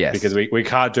here because we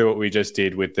can't do what we just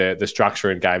did with the structure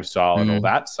and game style and all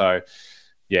that. So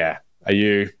yeah,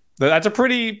 that's a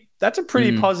pretty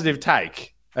positive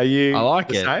take. Are you I like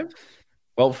the it. same?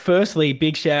 Well, firstly,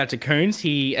 big shout out to Coons.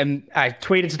 He I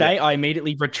tweeted today. I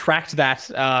immediately retract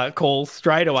that call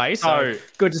straight away. So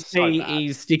good to see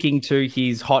he's sticking to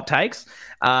his hot takes.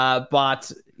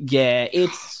 But yeah,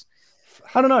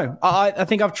 I don't know. I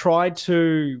think I've tried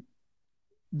to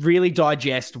really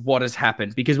digest what has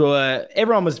happened because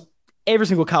every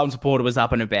single Carlton supporter was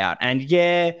up and about, and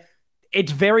yeah.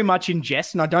 It's very much in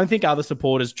jest, and I don't think other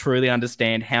supporters truly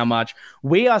understand how much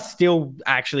we are still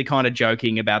actually kind of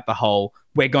joking about the whole,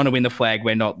 we're going to win the flag,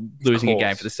 we're not losing a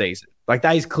game for the season.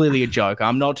 That is clearly a joke.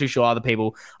 I'm not too sure other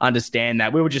people understand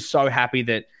that. We were just so happy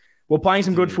that we're playing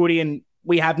some good footy, and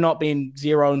we have not been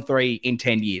 0-3 in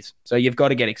 10 years. So you've got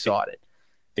to get excited.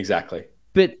 Exactly.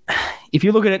 But if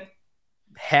you look at it,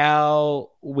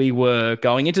 how we were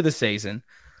going into the season,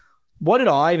 what did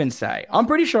I even say? I'm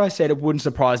pretty sure I said it wouldn't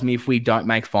surprise me if we don't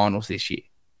make finals this year.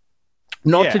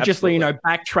 Not to just,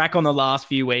 backtrack on the last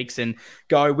few weeks and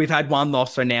go, we've had one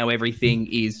loss, so now everything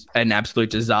is an absolute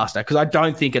disaster. Because I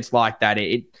don't think it's like that.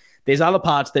 There's other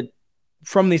parts that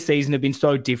from this season have been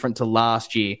so different to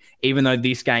last year, even though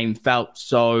this game felt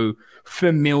so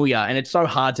familiar. And it's so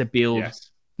hard to build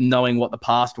knowing what the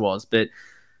past was. But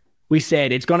we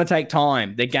said it's going to take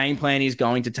time. The game plan is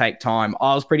going to take time.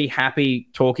 I was pretty happy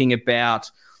talking about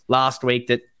last week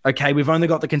that, okay, we've only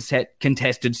got the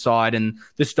contested side and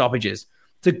the stoppages.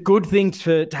 It's a good thing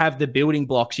to have the building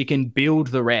blocks. You can build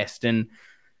the rest. And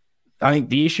I think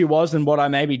the issue was, and what I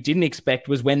maybe didn't expect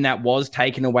was when that was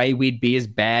taken away, we'd be as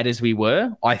bad as we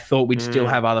were. I thought we'd still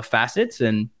have other facets.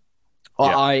 And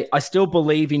Yeah. I still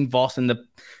believe in Voss and the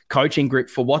coaching grip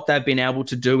for what they've been able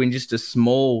to do in just a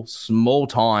small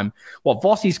time.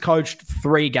 Voss, he's coached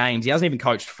 3 games. He hasn't even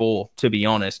coached 4, to be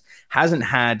honest. Hasn't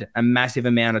had a massive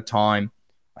amount of time.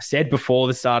 I said before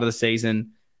the start of the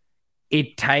season,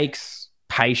 it takes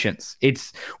patience.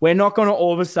 We're not going to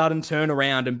all of a sudden turn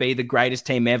around and be the greatest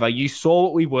team ever. You saw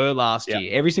what we were last year.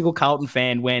 Every single Carlton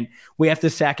fan went, we have to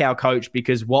sack our coach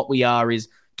because what we are is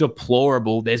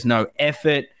deplorable. There's no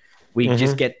effort. We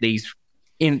just get these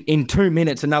in 2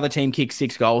 minutes, another team kicks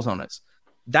 6 goals on us.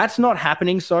 That's not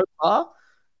happening so far.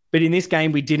 But in this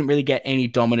game, we didn't really get any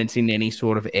dominance in any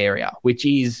sort of area, which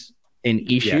is an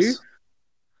issue. Yes.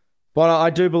 But I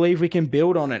do believe we can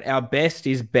build on it. Our best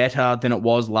is better than it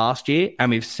was last year,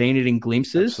 and we've seen it in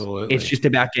glimpses. Absolutely. It's just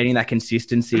about getting that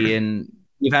consistency. And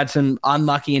we've had some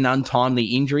unlucky and untimely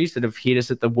injuries that have hit us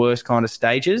at the worst kind of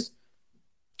stages.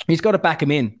 He's got to back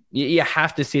him in. You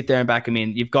have to sit there and back him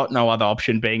in. You've got no other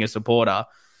option being a supporter.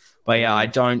 But yeah,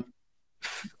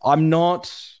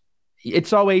 it's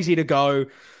so easy to go,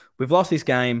 we've lost this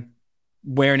game.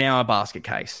 We're now a basket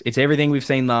case. It's everything we've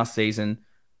seen last season.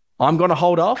 I'm going to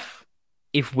hold off.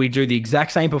 If we do the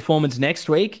exact same performance next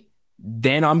week,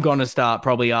 then I'm going to start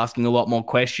probably asking a lot more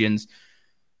questions.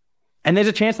 And there's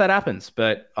a chance that happens.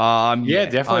 But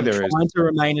definitely there is. I'm trying to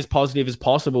remain as positive as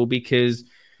possible because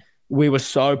we were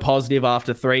so positive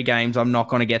after 3 games. I'm not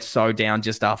going to get so down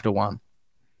just after 1.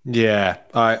 Yeah,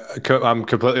 I'm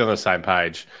completely on the same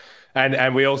page.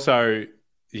 And we also...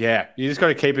 Yeah, you just got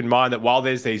to keep in mind that while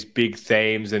there's these big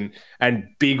themes and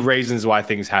big reasons why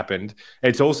things happened,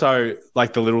 it's also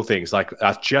like the little things, like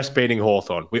us just beating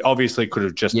Hawthorn. We obviously could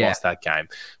have just lost that game.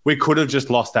 We could have just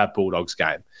lost that Bulldogs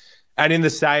game. And in the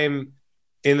same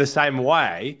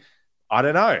way, I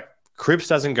don't know, Cripps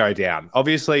doesn't go down.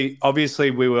 Obviously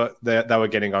they were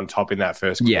getting on top in that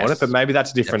first quarter, but maybe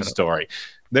that's a different story.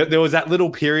 There was that little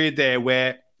period there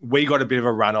where we got a bit of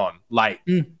a run on late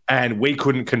and we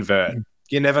couldn't convert.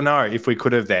 You never know if we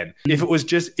could have then. If it was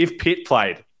just if Pitt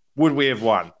played, would we have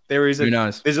won? There's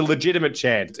a legitimate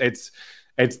chance.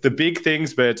 It's the big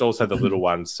things, but it's also the little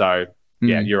ones. So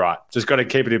yeah, you're right. Just got to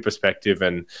keep it in perspective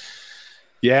and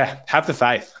have the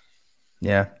faith.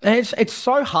 Yeah. And it's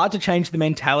so hard to change the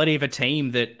mentality of a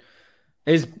team that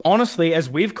is honestly, as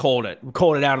we've called it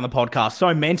out on the podcast,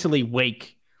 so mentally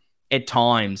weak at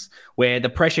times where the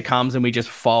pressure comes and we just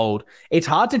fold. It's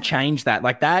hard to change that.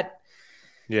 Like that.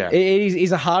 Yeah, it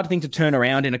is a hard thing to turn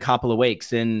around in a couple of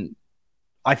weeks. And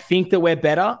I think that we're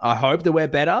better. I hope that we're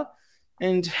better.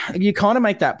 And you kind of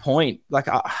make that point. Like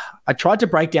I tried to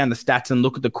break down the stats and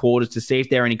look at the quarters to see if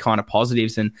there are any kind of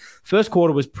positives. And first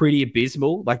quarter was pretty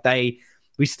abysmal. Like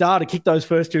we started to kick those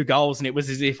first 2 goals and it was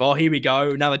as if, oh, here we go.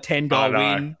 Another 10-goal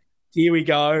win. Here we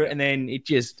go. And then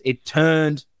it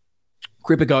turned.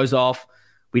 Cripper goes off.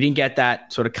 We didn't get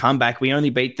that sort of comeback. We only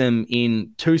beat them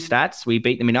in 2 stats. We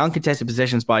beat them in uncontested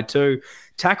possessions by 2,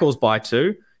 tackles by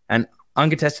 2, and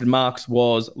uncontested marks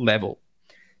was level.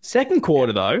 Second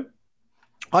quarter, though,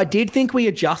 I did think we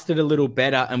adjusted a little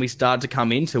better and we started to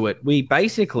come into it. We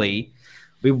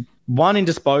won in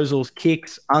disposals,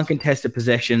 kicks, uncontested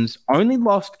possessions, only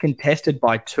lost contested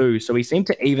by 2. So we seemed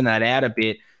to even that out a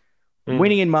bit.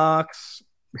 Winning in marks,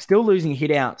 still losing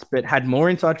hit-outs, but had more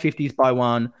inside 50s by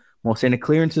 1, more centre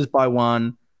clearances by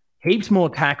 1, heaps more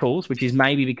tackles, which is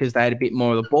maybe because they had a bit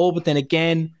more of the ball. But then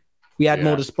again, we had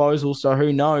more disposals, so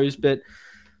who knows? But,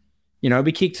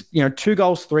 we kicked, 2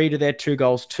 goals 3 to their 2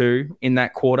 goals 2 in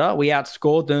that quarter. We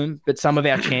outscored them, but some of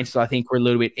our chances, I think, were a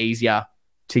little bit easier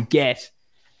to get.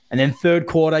 And then third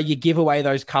quarter, you give away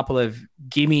those couple of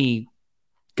gimme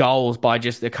goals by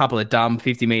just a couple of dumb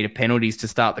 50-metre penalties to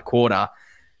start the quarter.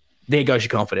 There goes your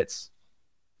confidence.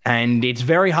 And it's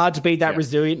very hard to be that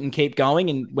resilient and keep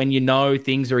going and when you know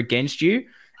things are against you.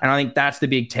 And I think that's the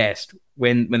big test.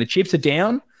 When the chips are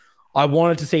down, I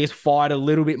wanted to see us fight a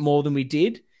little bit more than we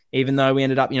did, even though we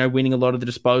ended up, winning a lot of the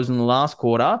disposals in the last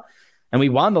quarter. And we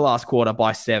won the last quarter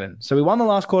by 7. So we won the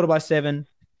last quarter by 7,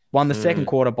 won the second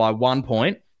quarter by 1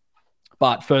 point,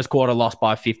 but first quarter lost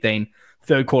by 15.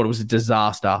 Third quarter was a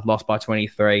disaster, lost by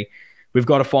 23. We've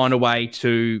got to find a way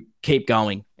to keep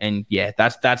going. And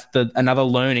that's another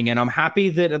learning. And I'm happy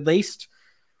that at least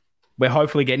we're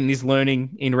hopefully getting this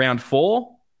learning in round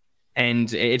 4.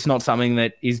 And it's not something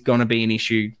that is going to be an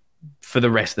issue for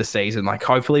the rest of the season. Like,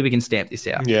 hopefully we can stamp this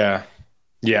out. Yeah.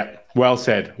 Yeah. Well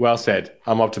said.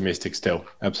 I'm optimistic still.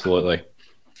 Absolutely.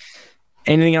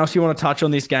 Anything else you want to touch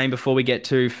on this game before we get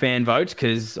to fan votes?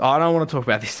 Because I don't want to talk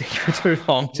about this thing for too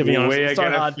long, to be honest. It's so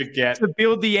hard to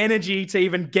build the energy to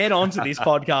even get onto this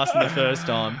podcast in the first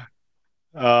time.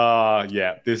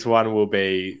 This one will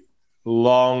be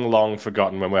long, long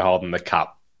forgotten when we're holding the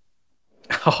cup.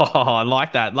 Oh, I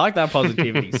like that. Like that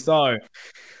positivity. So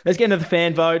let's get into the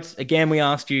fan votes. Again, we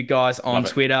asked you guys on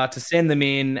Twitter to send them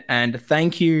in, and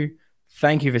thank you.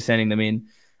 Thank you for sending them in.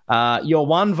 Your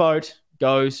one vote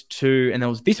goes to, and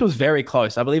this was very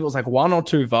close. I believe it was like 1 or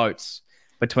 2 votes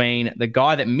between the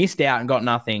guy that missed out and got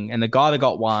nothing and the guy that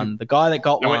got one. The guy that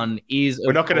got one is,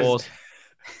 of course...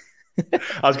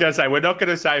 I was going to say, we're not going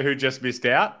to say who just missed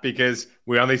out because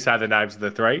we only say the names of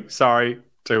the 3. Sorry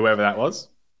to whoever that was.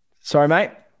 Sorry, mate.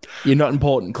 You're not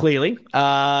important, clearly.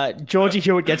 Georgie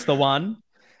Hewitt gets the 1.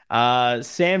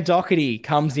 Sam Doherty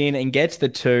comes in and gets the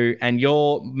 2. And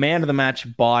your man of the match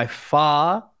by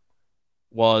far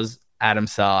was Adam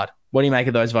Sard. What do you make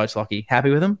of those votes, Lockie? Happy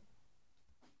with them?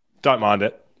 Don't mind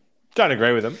it. Don't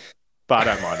agree with them, but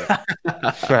I don't mind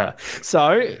it.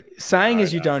 So, saying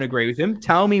as you don't agree with him,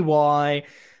 tell me why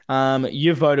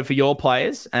you voted for your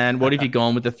players and what have you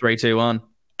gone with the 3-2-1?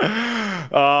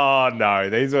 Oh no,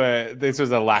 this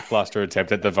was a lackluster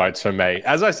attempt at the votes for me.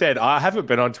 As I said, I haven't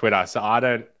been on Twitter, so I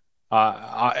don't.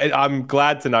 I'm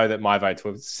glad to know that my votes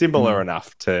were similar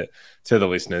enough to the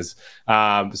listeners. So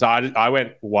I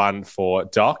went 1 for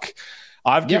Doc.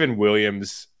 I've given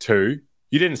Williams 2.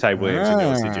 You didn't say Williams in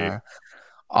yours, did you?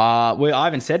 Well, I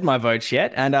haven't said my votes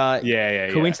yet, and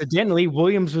coincidentally,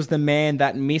 Williams was the man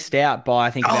that missed out by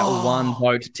I think about 1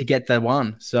 vote to get the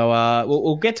 1. So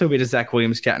we'll get to a bit of Zach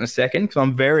Williams chat in a second because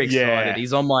I'm very excited. Yeah.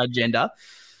 He's on my agenda.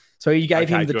 So you gave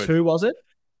him the good. 2, was it?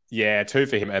 Yeah, 2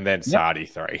 for him, and then Sardi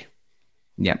 3.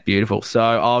 Yeah, beautiful. So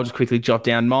I'll just quickly jot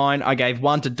down mine. I gave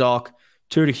 1 to Doc,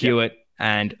 2 to Hewitt,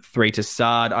 and 3 to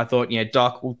Sard. I thought,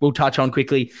 Doc, we'll touch on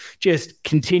quickly. Just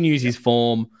continues his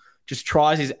form. Just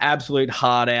tries his absolute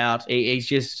heart out. He's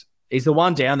the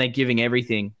one down there giving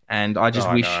everything. And I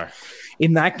just wish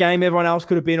in that game everyone else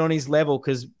could have been on his level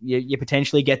because you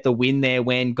potentially get the win there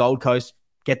when Gold Coast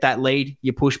get that lead.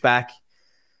 You push back,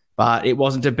 but it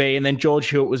wasn't to be. And then George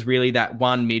Hewitt was really that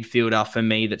one midfielder for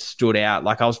me that stood out.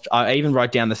 Like I even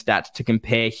wrote down the stats to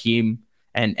compare him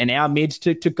and our mids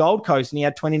to Gold Coast, and he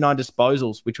had 29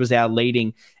 disposals, which was our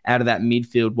leading out of that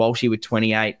midfield. Walshy with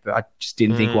 28, but I just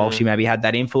didn't think Walshy maybe had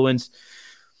that influence.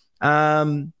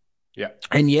 And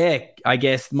I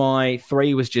guess my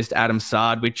 3 was just Adam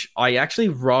Sard, which I actually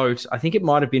wrote. I think it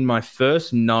might have been my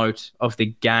first note of the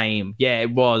game. Yeah,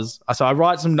 it was. So I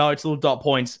write some notes, little dot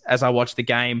points as I watch the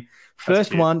game.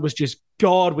 First one was just,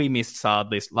 God, we missed Sard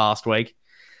last week.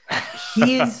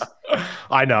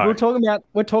 I know.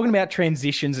 We're talking about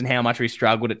transitions and how much we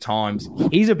struggled at times.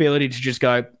 His ability to just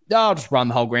go, I'll just run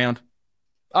the whole ground.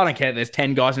 I don't care. There's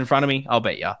 10 guys in front of me. I'll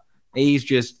beat you. He's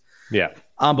just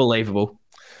unbelievable.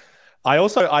 I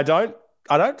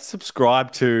don't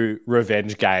subscribe to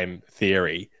revenge game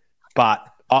theory, but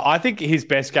I think his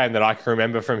best game that I can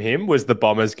remember from him was the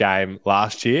Bombers game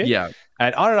last year. Yeah.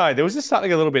 And I don't know, there was just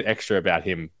something a little bit extra about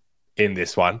him in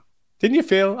this one. Didn't you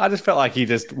feel? I just felt like he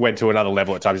just went to another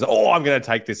level at times. He's like, I'm going to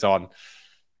take this on.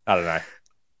 I don't know.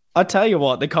 I tell you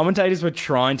what, the commentators were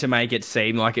trying to make it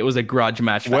seem like it was a grudge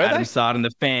match for Adam Sard and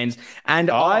the fans. And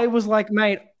I was like,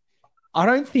 mate, I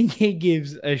don't think he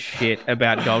gives a shit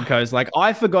about Gold Coast. Like,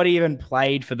 I forgot he even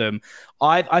played for them.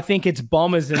 I think it's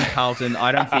Bombers and Carlton.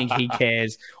 I don't think he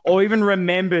cares or even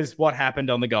remembers what happened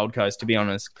on the Gold Coast, to be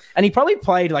honest. And he probably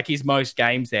played like his most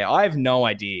games there. I have no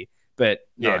idea. But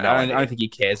I don't think he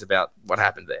cares about what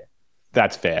happened there.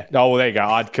 That's fair. Oh, well, there you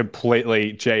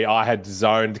go. I had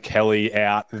zoned Kelly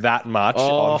out that much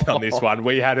on this one.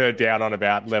 We had her down on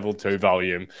about level 2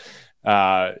 volume.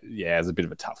 It was a bit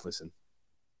of a tough listen.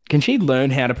 Can she learn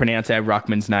how to pronounce our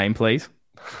ruckman's name, please?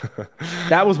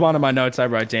 That was one of my notes I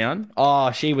wrote down.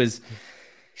 She's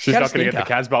not going to get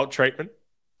the Casbolt treatment.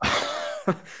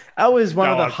 That was one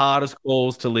of the hardest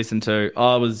calls to listen to.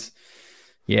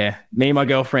 Me and my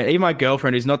girlfriend, even my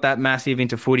girlfriend who's not that massive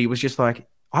into footy, was just like,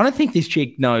 I don't think this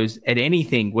chick knows at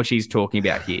anything what she's talking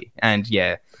about here. And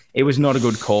it was not a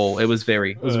good call. It was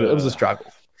it was a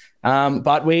struggle.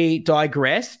 But we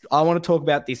digressed. I want to talk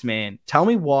about this man. Tell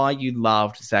me why you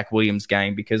loved Zach Williams'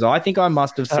 game, because I think I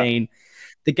must have seen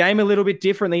the game a little bit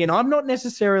differently. And I'm not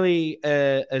necessarily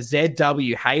a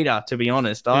ZW hater, to be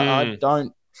honest. I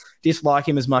don't dislike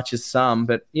him as much as some,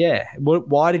 but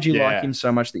why did you like him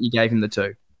so much that you gave him the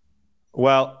 2?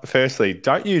 Well, firstly,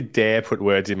 don't you dare put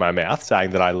words in my mouth saying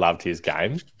that I loved his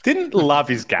game. Didn't love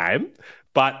his game,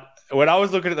 but when I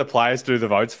was looking at the players to do the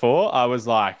votes for, I was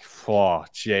like,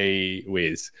 gee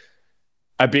whiz.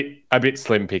 A bit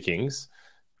slim pickings.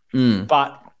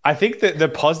 But I think that the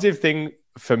positive thing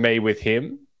for me with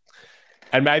him,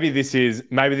 and maybe this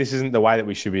isn't the way that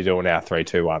we should be doing our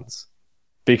 3-2-1s,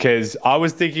 because I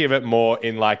was thinking of it more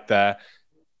in like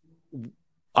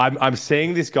I'm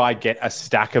seeing this guy get a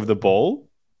stack of the ball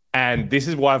And this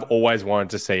is what I've always wanted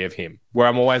to see of him, where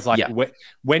I'm always like,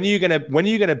 when are you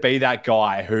gonna be that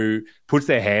guy who puts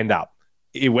their hand up,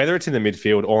 whether it's in the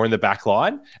midfield or in the back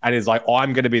line, and is like,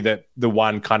 I'm going to be the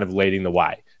one kind of leading the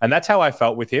way. And that's how I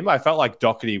felt with him. I felt like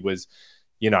Doherty was,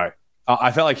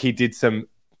 I felt like he did some,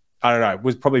 I don't know,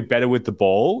 was probably better with the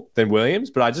ball than Williams,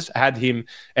 but I just had him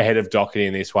ahead of Doherty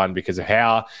in this one because of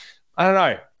how, I don't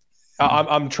know.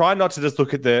 I'm trying not to just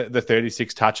look at the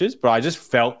 36 touches, but I just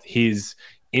felt his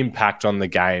impact on the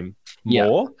game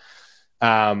more.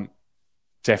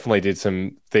 Definitely did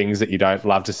some things that you don't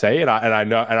love to see, and I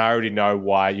know, and I already know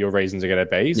why your reasons are going to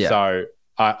be. Yeah. So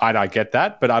I get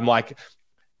that, but I'm like,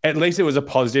 at least it was a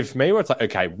positive for me, where it's like,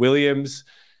 okay, Williams,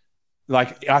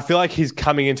 like I feel like he's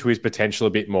coming into his potential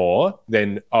a bit more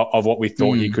than of what we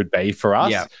thought he could be for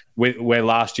us. Yeah. Where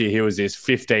last year he was this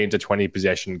 15 to 20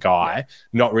 possession guy,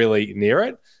 not really near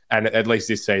it, and at least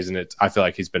this season, I feel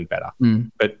like he's been better.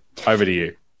 But over to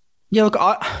you. Yeah, look,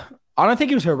 I don't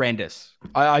think it was horrendous.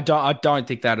 I don't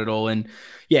think that at all. And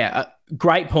yeah,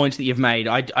 great points that you've made.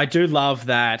 I do love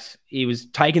that he was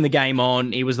taking the game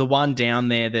on. He was the one down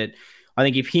there that I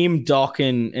think if him, Doc,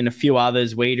 and a few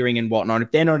others, Wiedering and whatnot,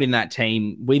 if they're not in that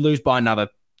team, we lose by another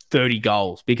 30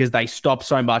 goals because they stop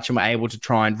so much and were able to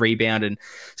try and rebound and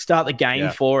start the game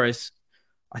for us.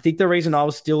 I think the reason I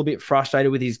was still a bit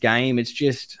frustrated with his game, it's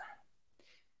just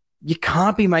you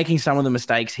can't be making some of the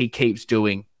mistakes he keeps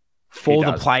doing for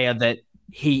the player that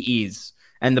he is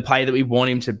and the player that we want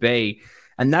him to be.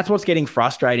 And that's what's getting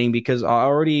frustrating because I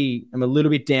already am a little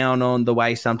bit down on the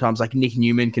way sometimes like Nick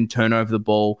Newman can turn over the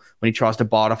ball when he tries to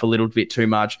bite off a little bit too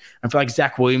much. I feel like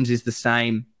Zach Williams is the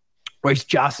same, where he's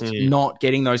just not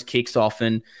getting those kicks off.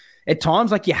 And at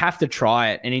times, like, you have to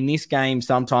try it. And in this game,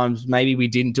 sometimes maybe we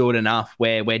didn't do it enough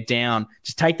where we're down.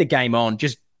 Just take the game on.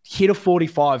 Just hit a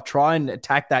 45. Try and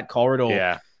attack that corridor.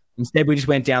 Yeah. Instead, we just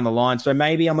went down the line. So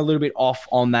maybe I'm a little bit off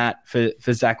on that for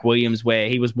Zach Williams, where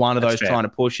he was one of those trying to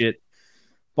push it.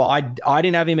 But I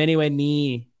didn't have him anywhere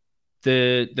near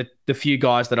the few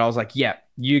guys that I was like, yeah,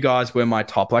 you guys were my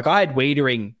top. Like, I had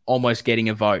Wiedering almost getting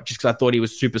a vote just because I thought he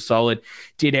was super solid,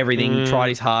 did everything, tried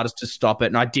his hardest to stop it.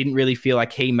 And I didn't really feel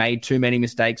like he made too many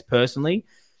mistakes personally.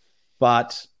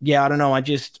 But yeah, I don't know.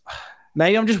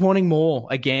 Maybe I'm just wanting more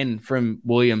again from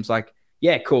Williams. Like,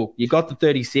 yeah, cool. You got the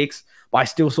 36. But I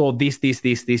still saw this,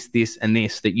 and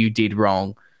this that you did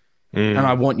wrong. And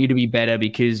I want you to be better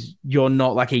because you're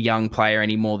not like a young player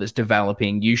anymore that's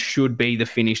developing. You should be the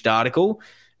finished article.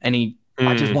 And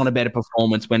I just want a better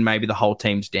performance when maybe the whole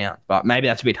team's down. But maybe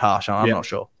that's a bit harsh. I'm not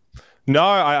sure. No,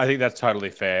 I think that's totally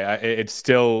fair. I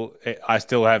still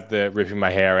have the ripping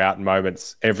my hair out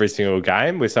moments every single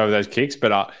game with some of those kicks.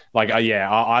 But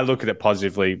I look at it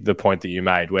positively, the point that you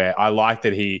made, where I like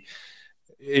that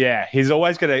he's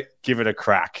always going to give it a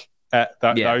crack at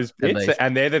those bits,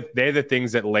 and they're the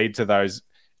things that lead to those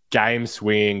game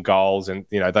swinging goals and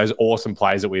those awesome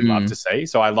plays that we love to see.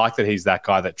 So I like that he's that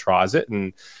guy that tries it,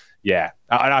 and and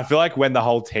I feel like when the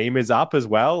whole team is up as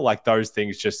well, like those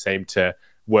things just seem to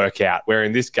work out. Where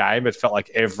in this game, it felt like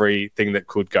everything that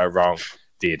could go wrong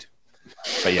did.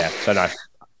 But yeah, so no,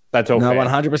 that's all. No,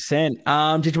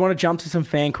 100%. Did you want to jump to some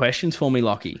fan questions for me,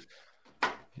 Lockie?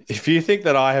 If you think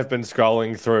that I have been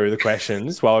scrolling through the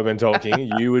questions while we've been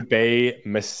talking, you would be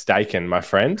mistaken, my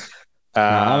friend.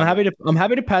 I'm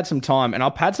happy to pad some time, and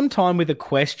I'll pad some time with a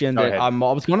question that I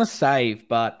was going to save,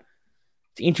 but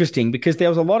it's interesting because there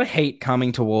was a lot of heat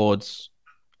coming towards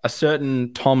a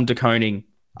certain Tom de Koning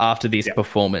after this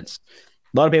performance.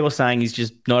 A lot of people saying he's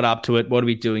just not up to it. What are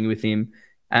we doing with him?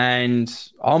 And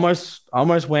I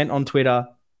almost went on Twitter.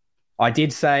 I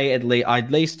did say at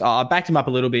least I backed him up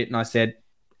a little bit, and I said,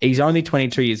 he's only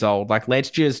 22 years old. Like, let's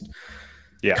just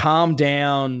calm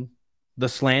down the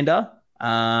slander.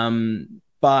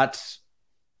 But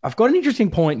I've got an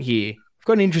interesting point here. I've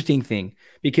got an interesting thing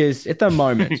because at the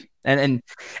moment, and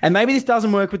maybe this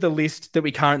doesn't work with the list that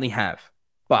we currently have,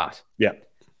 but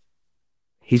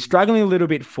he's struggling a little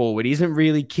bit forward. He isn't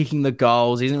really kicking the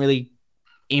goals. He isn't really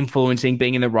influencing,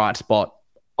 being in the right spot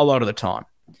a lot of the time.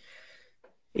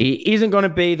 He isn't going to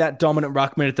be that dominant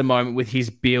ruckman at the moment with his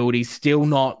build. He's still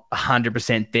not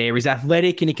 100% there. He's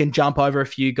athletic and he can jump over a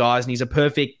few guys, and he's a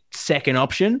perfect second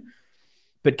option.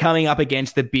 But coming up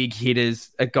against the big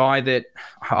hitters, a guy that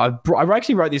I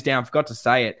actually wrote this down, forgot to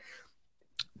say it.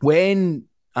 When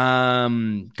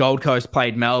Gold Coast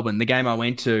played Melbourne, the game I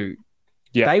went to,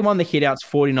 they won the hitouts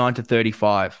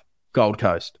 49-35. Gold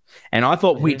Coast. And I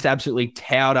thought Witt's absolutely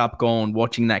towed up gone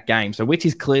watching that game. So Witt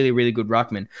is clearly a really good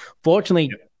ruckman.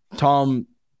 Fortunately, Tom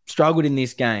struggled in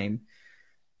this game.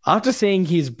 After seeing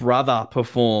his brother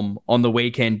perform on the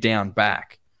weekend down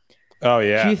back, Oh,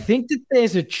 yeah. Do you think that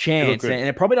there's a Look chance, good. and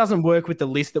it probably doesn't work with the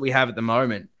list that we have at the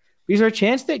moment, but is there a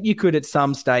chance that you could at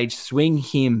some stage swing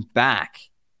him back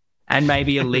and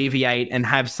maybe alleviate and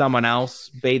have someone else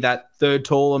be that third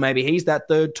tall, or maybe he's that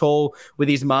third tall with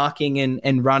his marking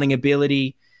and running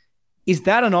ability? Is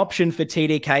that an option for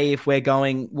TDK if we're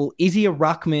going, well, is he a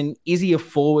ruckman? Is he a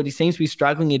forward? He seems to be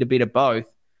struggling at a bit of both.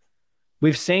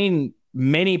 We've seen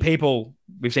many people,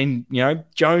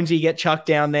 Jonesy get chucked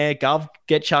down there, Gov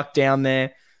get chucked down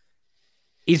there.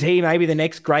 Is he maybe the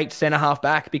next great centre half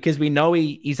back? Because we know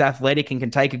he's athletic and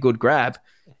can take a good grab.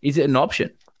 Is it an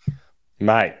option?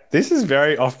 Mate, this is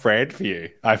very off-brand for you,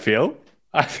 I feel.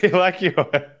 I feel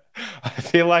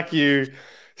like you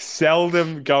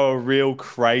seldom go a real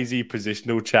crazy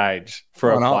positional change for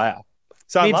a player.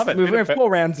 So I love it. We're 4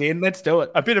 rounds in. Let's do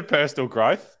it. A bit of personal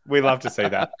growth. We love to see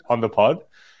that on the pod.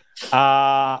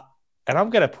 And I'm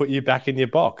going to put you back in your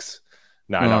box.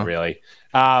 No, not really.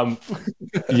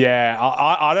 Yeah,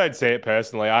 I don't see it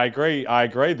personally. I agree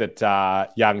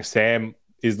that young Sam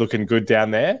is looking good down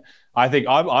there. I think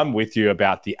I'm with you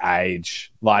about the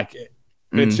age. Like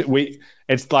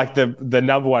it's like the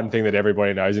number one thing that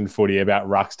everybody knows in footy about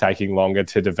rucks taking longer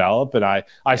to develop. And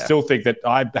I still think that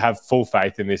I have full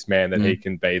faith in this man that he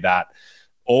can be that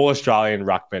all-Australian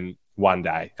ruckman one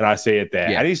day. And I see it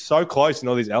there. Yeah. And he's so close in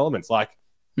all these elements. Like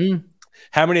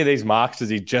how many of these marks does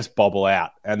he just bobble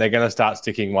out? And they're going to start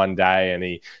sticking one day.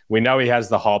 And we know he has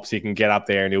the hops. He can get up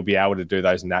there and he'll be able to do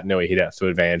those Nat-Nui hit-outs to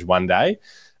advantage one day.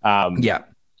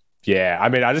 Yeah, I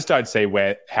mean, I just don't see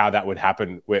how that would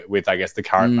happen with I guess, the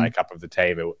current makeup of the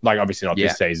team. Like, obviously not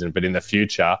this season, but in the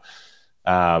future.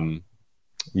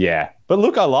 Yeah. But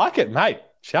look, I like it, mate.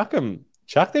 Chuck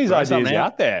these ideas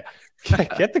out there.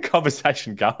 Get the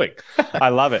conversation going. I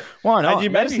love it. Why not?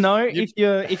 Let us know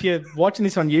if you're watching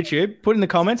this on YouTube. Put in the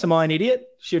comments, am I an idiot?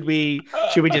 Should we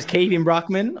just keep him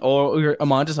ruckman, or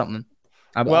am I onto something?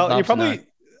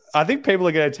 I think people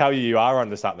are going to tell you are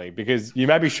onto something, because you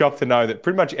may be shocked to know that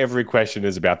pretty much every question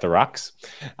is about the rucks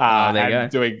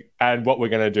and what we're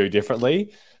going to do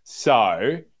differently.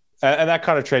 So, and that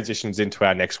kind of transitions into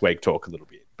our next week talk a little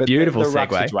bit. But beautiful the segue.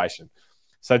 Ruck situation.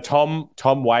 So Tom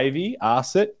Wavy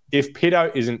asks it, if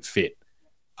Pito isn't fit,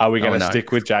 are we going to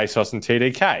stick with JSOS and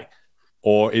TDK?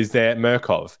 Or is there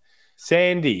Murkov?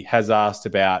 Sandy has asked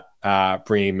about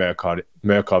bringing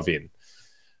Murkov in.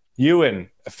 Ewan,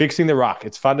 fixing the ruck.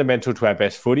 It's fundamental to our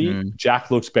best footy.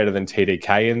 Jack looks better than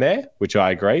TDK in there, which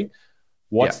I agree.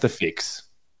 What's the fix?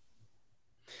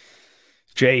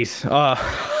 Jeez.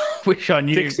 Wish I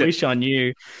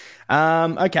knew.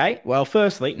 Okay. Well,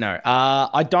 firstly, no.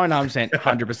 I don't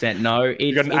 100% know.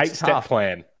 You've got an 8-step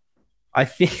plan. I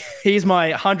think here's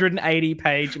my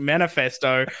 180-page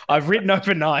manifesto I've written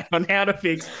overnight on how to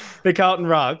fix the Carlton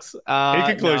rucks.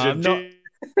 In conclusion,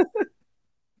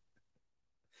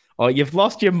 Oh, you've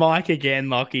lost your mic again,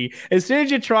 Lockie. As soon as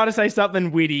you try to say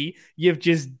something witty, you've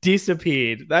just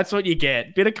disappeared. That's what you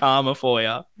get. Bit of karma for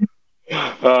you.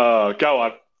 Oh, go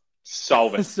on.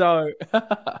 Solve it. So,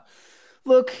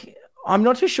 look, I'm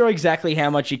not too sure exactly how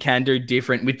much you can do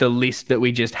different with the list that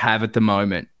we just have at the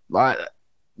moment. Like,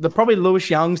 probably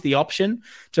Lewis Young's the option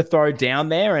to throw down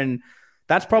there, and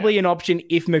that's probably an option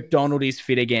if McDonald is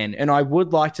fit again. And I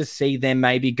would like to see them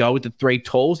maybe go with the 3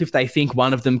 talls if they think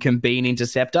one of them can be an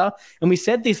interceptor. And we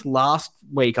said this last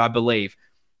week, I believe.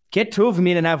 Get 2 of them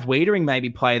in and have Wiedering maybe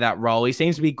play that role. He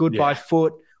seems to be good by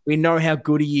foot. We know how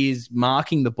good he is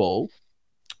marking the ball.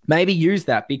 Maybe use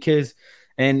that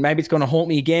and maybe it's going to haunt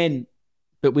me again,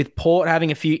 but with Port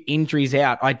having a few injuries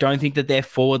out, I don't think that their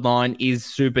forward line is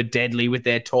super deadly with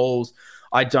their talls.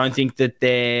 I don't think that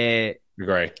they're...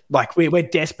 Agree. Like, we're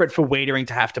desperate for Wiedering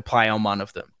to have to play on one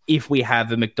of them if we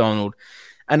have a McDonald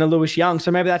and a Lewis Young. So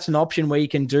maybe that's an option where you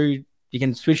can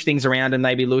switch things around and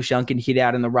maybe Lewis Young can hit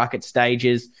out in the ruck at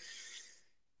stages.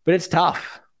 But it's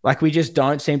tough. Like, we just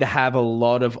don't seem to have a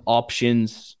lot of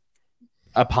options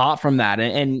apart from that.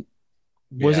 And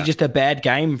was it just a bad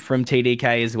game from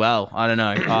TDK as well? I don't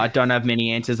know. I don't have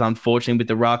many answers, unfortunately, with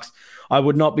the rucks. I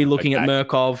would not be looking at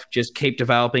Murkov. Just keep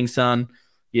developing, son.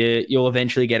 You'll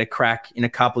eventually get a crack in a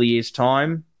couple of years'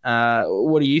 time.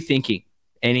 What are you thinking?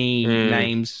 Any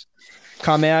names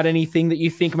come out? Anything that you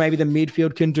think maybe the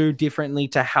midfield can do differently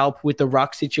to help with the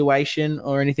ruck situation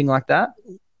or anything like that?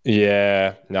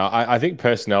 Yeah. No, I think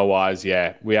personnel-wise,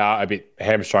 we are a bit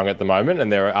hamstrung at the moment, and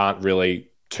there aren't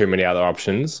really too many other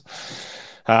options.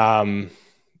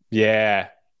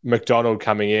 McDonald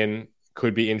coming in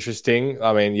could be interesting.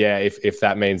 I mean, if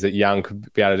that means that Young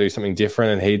could be able to do something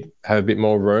different and he'd have a bit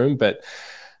more room. But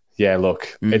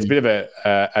look, it's a bit of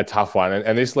a tough one.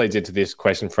 And this leads into this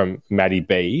question from Maddie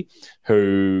B,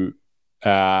 who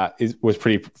was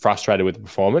pretty frustrated with the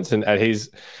performance, and he's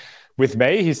with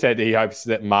me. He said he hopes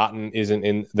that Martin isn't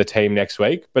in the team next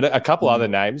week, but a couple other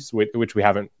names which we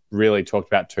haven't really talked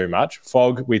about too much.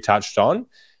 Fogg we touched on,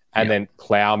 and then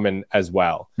Plowman as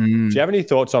well. Do you have any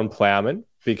thoughts on Plowman?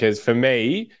 Because for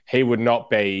me, he would not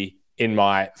be in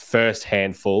my first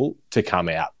handful to come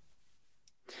out.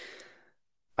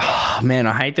 Oh, man,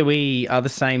 I hate that we are the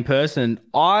same person.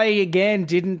 I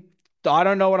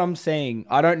don't know what I'm saying.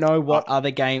 I don't know what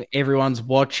other game everyone's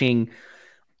watching.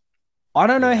 I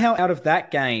don't know how out of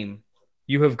that game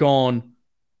you have gone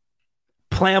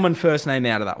Plowman first name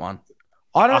out of that one.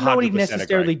 I don't know what he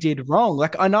necessarily did wrong.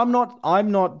 Like, and I'm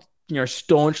not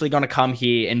staunchly going to come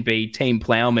here and be Team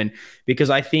Plowman, because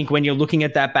I think when you're looking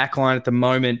at that back line at the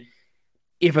moment,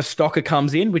 if a Stocker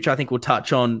comes in, which I think we'll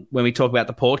touch on when we talk about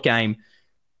the Port game,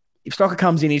 if Stocker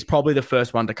comes in, he's probably the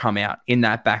first one to come out in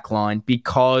that back line,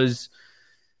 because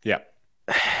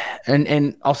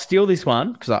and I'll steal this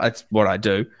one because that's what I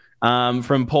do,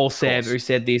 from Paul Seb, who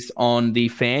said this on the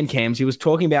fan cams. He was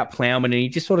talking about Plowman, and he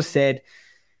just sort of said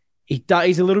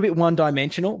he's a little bit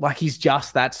one-dimensional. Like, he's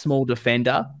just that small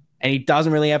defender, and he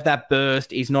doesn't really have that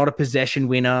burst. He's not a possession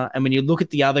winner. And when you look at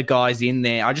the other guys in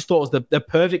there, I just thought it was the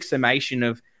perfect summation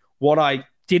of what I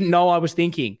didn't know I was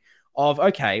thinking of.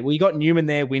 Okay, well, you got Newman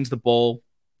there, wins the ball.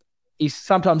 He's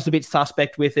sometimes a bit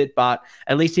suspect with it, but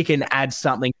at least he can add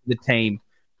something to the team.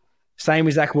 Same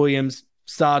with Zach Williams.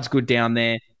 Sard's good down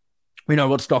there. We know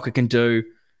what Stocker can do.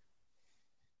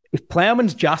 If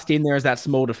Plowman's just in there as that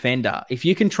small defender, if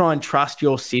you can try and trust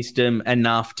your system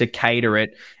enough to cater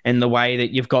it in the way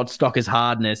that you've got Stocker's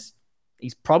hardness,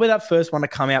 he's probably that first one to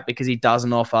come out, because he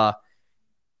doesn't offer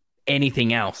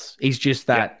anything else. He's just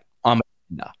that I'm a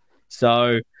defender.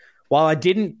 So while I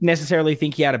didn't necessarily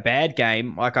think he had a bad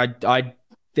game, like I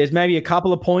there's maybe a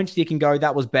couple of points you can go,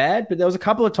 that was bad, but there was a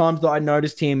couple of times that I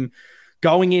noticed him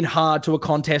going in hard to a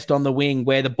contest on the wing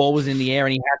where the ball was in the air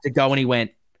and he had to go, and he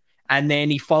went. And then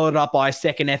he followed it up by a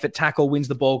second effort tackle, wins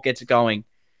the ball, gets it going.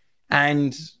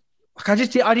 And I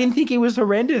didn't think he was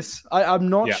horrendous. I'm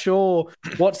not sure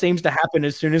what seems to happen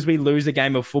as soon as we lose a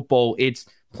game of football. It's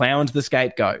Plowman's the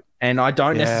scapegoat. And I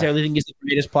don't necessarily think he's the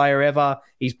greatest player ever.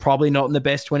 He's probably not in the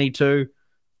best 22.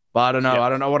 But I don't know. I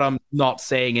don't know what I'm not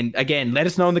seeing. And again, let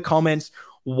us know in the comments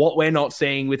what we're not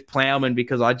seeing with Plowman,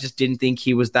 because I just didn't think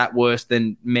he was that worse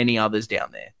than many others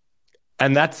down there.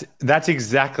 And that's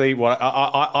exactly what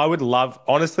I would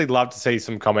honestly love to see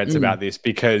some comments about this,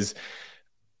 because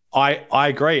I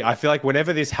agree. I feel like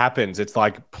whenever this happens, it's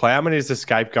like Plowman is the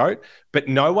scapegoat, but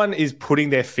no one is putting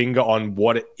their finger on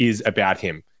what it is about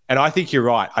him. And I think you're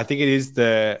right. I think it is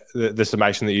the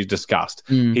summation that you discussed.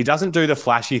 He doesn't do the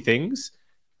flashy things.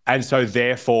 And so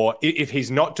therefore, if he's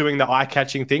not doing the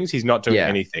eye-catching things, he's not doing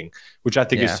anything, which I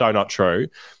think is so not true.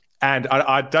 And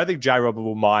I don't think J. Robert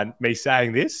will mind me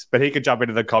saying this, but he could jump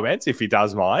into the comments if he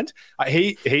does mind.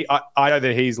 I know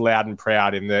that he's loud and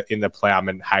proud in the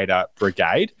Plowman hater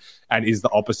brigade, and is the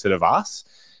opposite of us.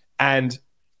 And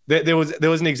there was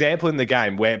an example in the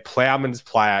game where Plowman's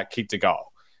player kicked a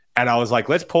goal, and I was like,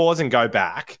 let's pause and go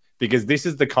back, because this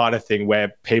is the kind of thing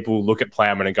where people look at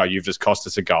Plowman and go, you've just cost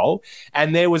us a goal.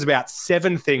 And there was about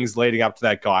 7 things leading up to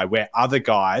that guy where other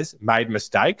guys made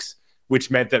mistakes,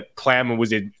 which meant that Plowman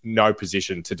was in no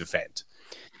position to defend.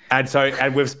 And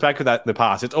we've spoken about that in the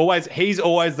past. He's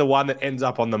always the one that ends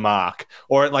up on the mark,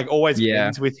 or it always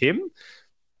ends with him.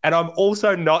 And I'm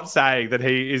also not saying that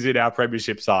he is in our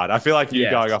premiership side. I feel like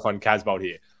you're going off on Casbolt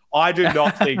here. I do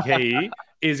not think he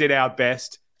is in our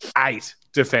best 8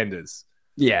 defenders.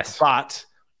 Yes.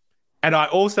 And I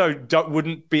also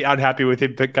wouldn't be unhappy with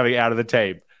him coming out of the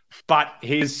team. But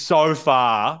he's so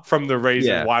far from the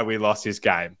reason why we lost this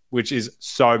game, which is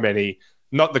so many,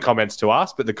 not the comments to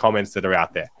us, but the comments that are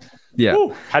out there. Yeah.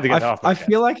 Woo, had to get off. I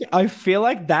feel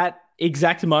like that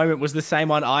exact moment was the same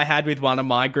one I had with one of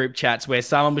my group chats, where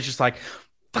someone was just like,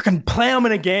 fucking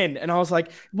Plowman again. And I was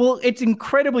like, well, it's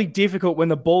incredibly difficult when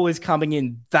the ball is coming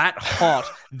in that hot,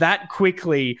 that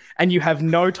quickly, and you have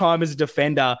no time as a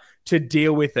defender to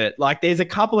deal with it. Like, there's a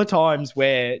couple of times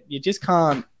where you just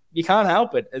can't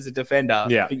help it as a defender.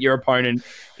 Yeah. Your opponent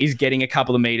is getting a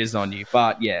couple of meters on you.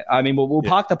 But yeah, I mean, we'll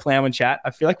park the Plowman chat.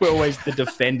 I feel like we're always the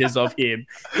defenders of him.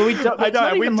 But we don't.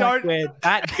 We're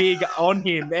that big on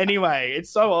him anyway. It's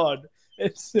so odd.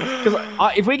 It's because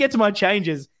if we get to my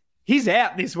changes, he's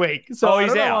out this week. So I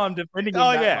don't know why I'm defending him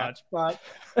that much.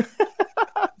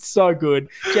 But so good.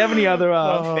 Do you have any other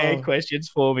fan questions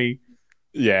for me?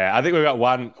 Yeah, I think we've got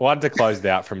one to close it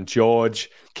out from George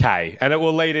K, and it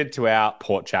will lead into our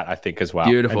Port chat, I think, as well.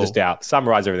 Beautiful. And just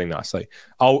summarize everything nicely.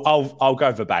 I'll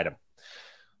go verbatim.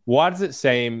 why does it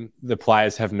seem the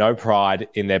players have no pride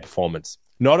in their performance?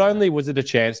 Not only was it a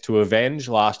chance to avenge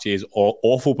last year's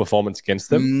awful performance against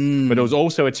them, but it was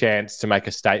also a chance to make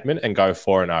a statement and go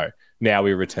 4-0. Now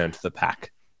we return to the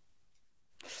pack.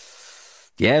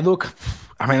 Yeah, look,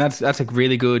 I mean, that's a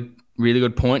really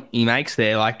good point he makes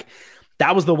there. Like,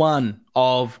 that was the one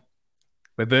of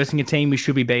we're versing a team we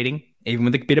should be beating, even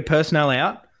with a bit of personnel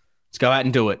out. Let's go out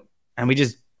and do it. And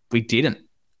we didn't.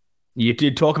 You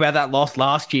did talk about that loss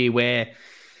last year where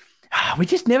we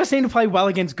just never seem to play well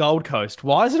against Gold Coast.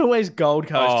 Why is it always Gold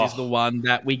Coast is the one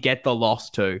that we get the loss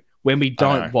to when we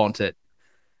don't want it?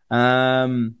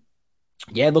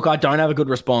 Yeah, look, I don't have a good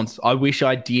response. I wish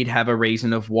I did have a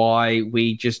reason of why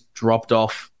we just dropped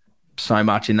off so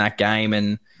much in that game.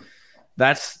 And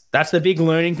that's the big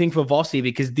learning thing for Vossi,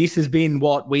 because this has been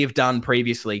what we have done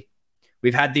previously.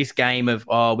 We've had this game of,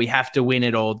 we have to win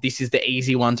it, or this is the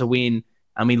easy one to win,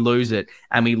 and we lose it.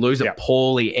 And we lose it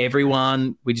poorly.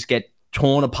 We just get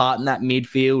torn apart in that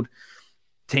midfield.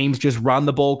 Teams just run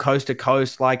the ball coast to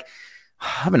coast. Like, I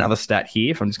have another stat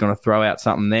here if I'm just going to throw out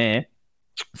something there.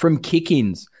 From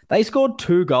kick-ins, they scored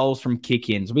 2 goals from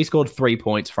kick-ins. We scored 3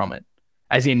 points from it,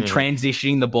 as in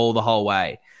transitioning the ball the whole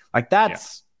way. Like,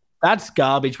 that's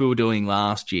garbage we were doing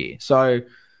last year. So,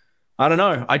 I don't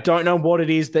know. I don't know what it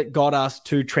is that got us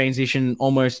to transition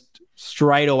almost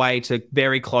straight away to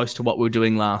very close to what we were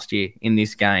doing last year in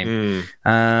this game.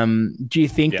 Do you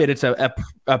think that it's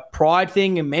a pride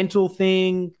thing, a mental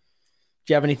thing? Do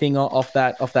you have anything off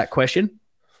that question?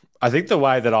 I think the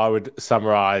way that I would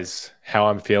summarize how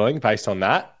I'm feeling based on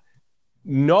that,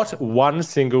 not one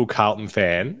single Carlton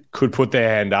fan could put their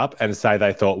hand up and say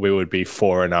they thought we would be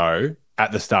 4-0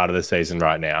 at the start of the season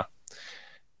right now.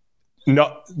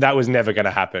 That was never going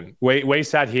to happen. We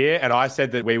sat here and I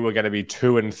said that we were going to be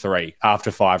 2-3 after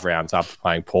 5 rounds after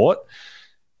playing Port.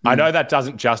 I know that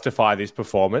doesn't justify this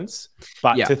performance,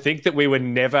 but to think that we were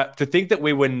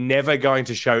never going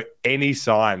to show any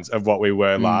signs of what we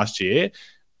were last year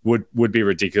would be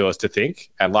ridiculous to think.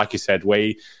 And like you said,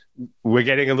 we're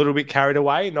getting a little bit carried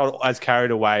away, not as carried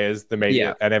away as the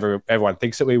media and everyone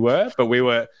thinks that we were, but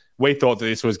we thought that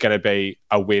this was going to be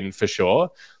a win for sure.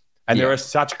 And there are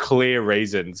such clear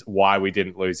reasons why we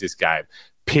didn't lose this game.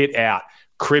 Pitt out,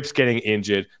 Cripps getting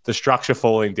injured, the structure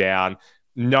falling down,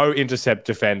 no intercept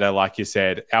defender, like you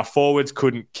said. Our forwards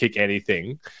couldn't kick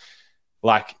anything.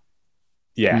 Like,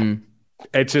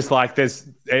 it's just like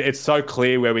it's so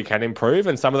clear where we can improve,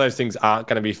 and some of those things aren't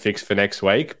going to be fixed for next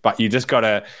week. But you just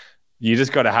gotta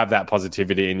have that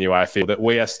positivity in you. I feel that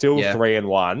we are still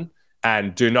 3-1,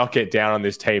 and do not get down on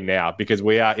this team now, because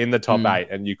we are in the top 8,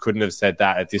 and you couldn't have said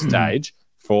that at this stage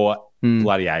for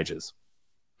bloody ages.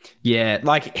 Yeah,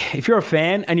 like if you're a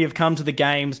fan and you've come to the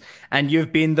games and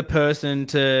you've been the person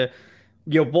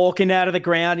you're walking out of the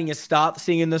ground and you start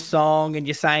singing the song and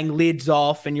you're saying lids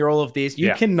off and you're all of this,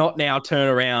 you cannot now turn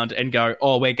around and go,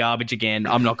 oh, we're garbage again.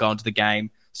 I'm not going to the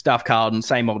game. Stuff Carlton,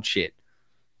 same old shit.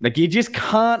 Like, you just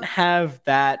can't have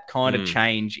that kind of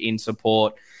change in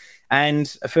support. And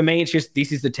for me, it's just,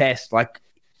 this is the test. Like,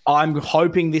 I'm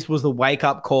hoping this was the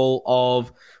wake-up call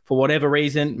of, for whatever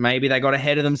reason, maybe they got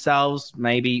ahead of themselves,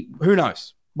 maybe, who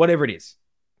knows, whatever it is.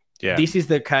 Yeah. This is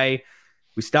we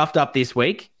stuffed up this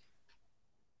week.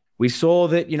 We saw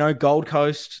that, Gold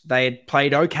Coast, they had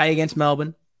played okay against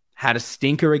Melbourne, had a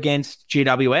stinker against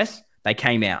GWS. They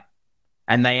came out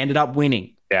and they ended up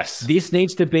winning. Yes. This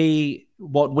needs to be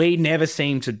what we never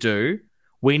seem to do.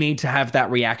 We need to have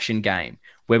that reaction game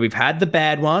where we've had the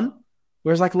bad one.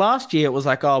 Whereas like last year, it was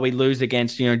like, oh, we lose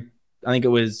against, I think it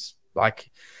was like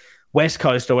West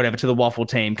Coast or whatever to the Waffle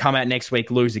team, come out next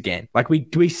week, lose again. Like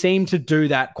we seem to do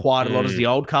that quite a lot as the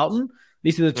old Carlton.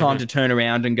 This is the time to turn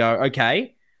around and go,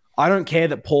 okay, I don't care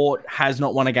that Port has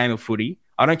not won a game of footy.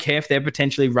 I don't care if they're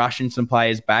potentially rushing some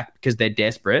players back because they're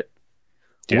desperate.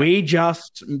 Yeah. We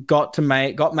just got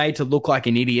made to look like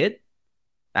an idiot.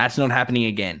 That's not happening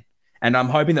again. And I'm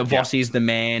hoping that Vossi is the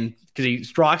man, because he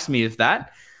strikes me as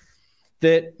that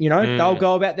they'll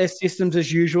go about their systems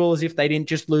as usual, as if they didn't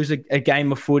just lose a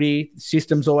game of footy. The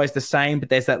system's always the same, but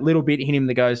there's that little bit in him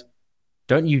that goes,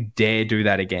 don't you dare do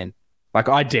that again. Like,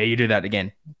 I dare you do that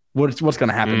again. What's going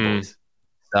to happen, boys?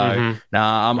 So,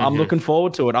 I'm looking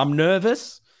forward to it. I'm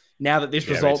nervous now that this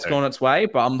result's gone its way,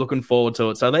 but I'm looking forward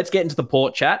to it. So let's get into the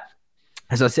Port chat.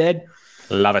 As I said,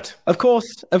 love it. Of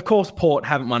course, Port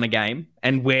haven't won a game,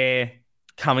 and we're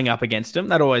coming up against them.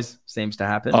 That always seems to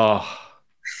happen. Oh,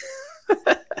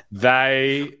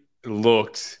 they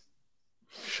looked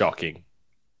shocking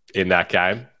in that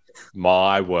game.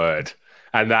 My word.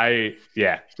 And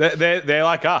they're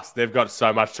like us. They've got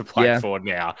so much to play for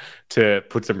now to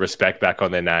put some respect back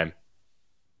on their name.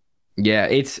 Yeah,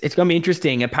 it's going to be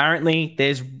interesting. Apparently,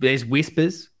 there's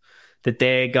whispers that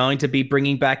they're going to be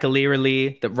bringing back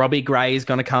Alir, that Robbie Gray is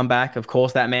going to come back. Of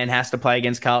course, that man has to play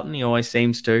against Carlton. He always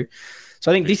seems to.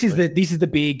 So I think this is the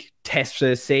big test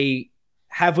to see,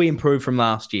 have we improved from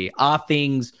last year? Are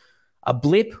things a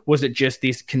blip? Was it just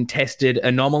this contested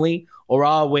anomaly? Or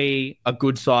are we a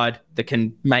good side that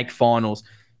can make finals?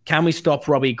 Can we stop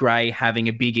Robbie Gray having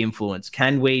a big influence?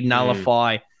 Can we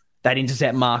nullify that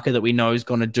intercept marker that we know is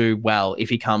going to do well if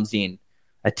he comes in?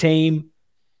 A team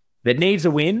that needs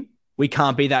a win, we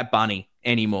can't be that bunny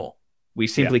anymore. We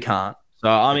simply can't. So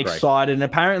I'm excited. And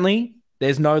apparently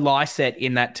there's no Lyset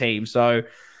in that team. So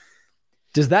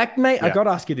does that make... I got to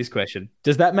ask you this question.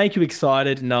 Does that make you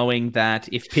excited knowing that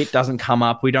if Pitt doesn't come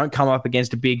up, we don't come up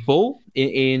against a big bull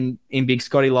in big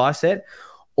Scotty Lyset?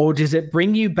 Or does it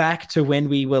bring you back to when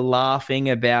we were laughing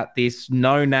about this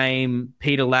no-name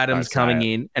Peter Laddams coming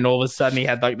in and all of a sudden he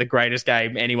had like the greatest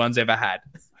game anyone's ever had?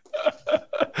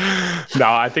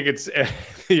 No, I think it's...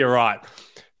 You're right.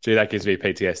 Gee, that gives me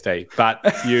PTSD. But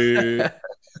you...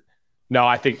 No,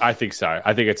 I think so.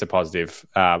 I think it's a positive.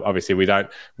 Obviously, we don't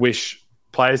wish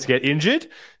players to get injured.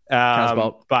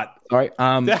 But... Sorry.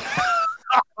 No,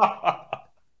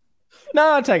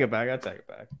 I'll take it back.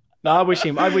 No, I wish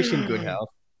him good health.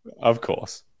 Of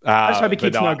course. I just hope he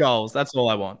kicks no goals. That's all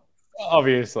I want.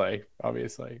 Obviously.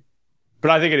 But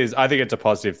I think it is. I think it's a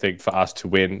positive thing for us to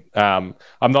win. I'm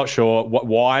not sure what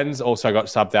Wines also got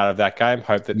subbed out of that game.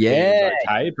 Hope that he's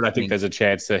okay. But I think there's a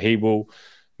chance that he will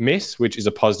miss, which is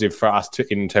a positive for us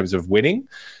in terms of winning.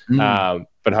 But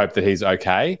hope that he's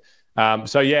okay.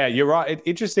 So yeah, you're right.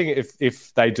 Interesting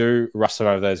if they do rush some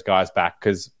of those guys back,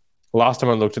 because last time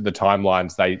I looked at the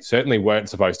timelines, they certainly weren't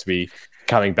supposed to be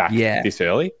coming back this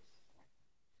early.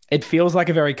 It feels like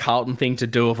a very Carlton thing to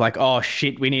do of like, oh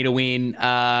shit, we need a win.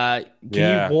 Can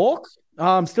you walk?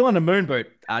 Oh, I'm still in a moon boot.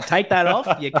 Take that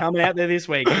off. You're coming out there this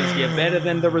week because you're better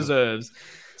than the reserves.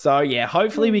 So yeah,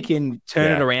 hopefully we can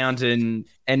turn it around and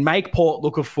make Port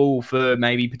look a fool for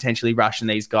maybe potentially rushing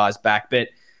these guys back. But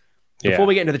before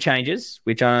we get into the changes,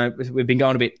 which we've been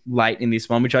going a bit late in this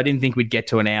one, which I didn't think we'd get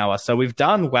to an hour. So we've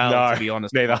done well, to be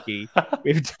honest.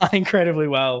 We've done incredibly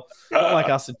well. Not like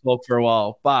us to talk for a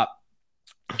while. But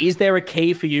is there a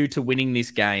key for you to winning this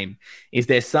game? Is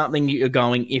there something you're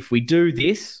going, if we do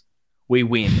this, we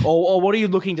win? Or what are you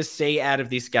looking to see out of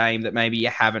this game that maybe you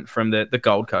haven't from the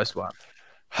Gold Coast one?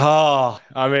 Oh,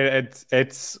 I mean,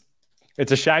 it's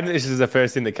a shame that this is the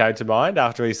first thing that came to mind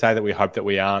after we say that we hope that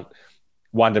we aren't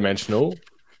one-dimensional.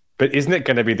 But isn't it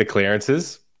going to be the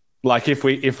clearances? Like if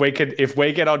we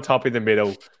get on top in the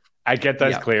middle and get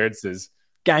those clearances,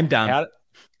 game done.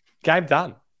 Game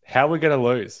done. How are we going to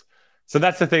lose? So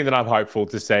that's the thing that I'm hopeful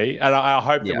to see, and I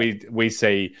hope that we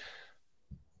see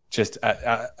just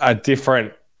a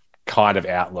different kind of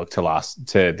outlook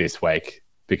to this week.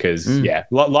 Because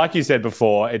like you said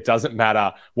before, it doesn't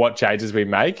matter what changes we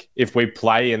make. If we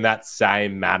play in that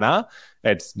same manner,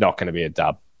 it's not going to be a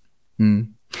dub.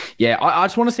 Yeah, I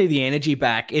just want to see the energy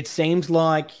back. It seems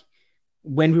like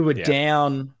when we were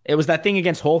down, it was that thing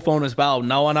against Hawthorn as well.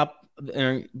 No one up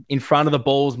in front of the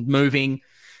ball's moving.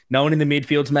 No one in the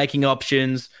midfield's making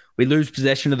options. We lose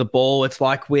possession of the ball. It's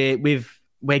like we're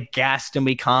gassed and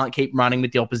we can't keep running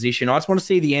with the opposition. I just want to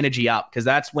see the energy up because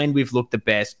that's when we've looked the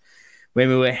best. When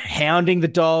we were hounding the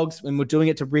Dogs, when we're doing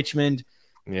it to Richmond,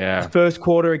 the first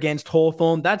quarter against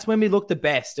Hawthorn, that's when we looked the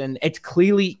best. And it's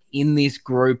clearly in this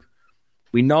group.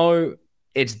 We know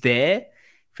it's there.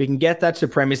 If we can get that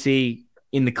supremacy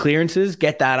in the clearances,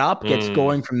 get that up, get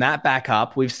scoring from that back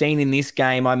up. We've seen in this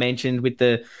game I mentioned with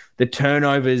the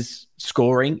turnovers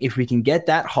scoring, if we can get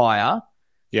that higher,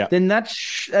 then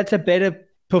that's a better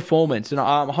performance. And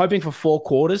I'm hoping for 4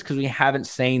 quarters because we haven't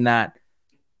seen that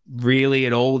really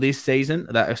at all this season,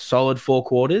 that a solid 4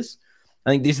 quarters.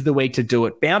 I think this is the week to do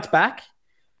it. Bounce back,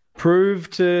 prove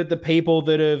to the people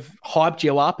that have hyped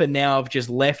you up and now have just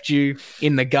left you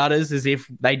in the gutters as if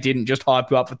they didn't just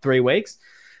hype you up for 3 weeks.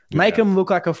 Make them look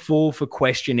like a fool for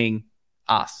questioning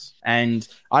us. And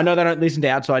I know they don't listen to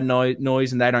outside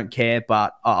noise and they don't care,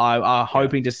 but I'm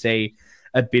hoping to see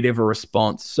a bit of a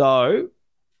response. So,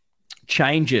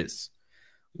 changes.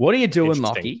 What are you doing,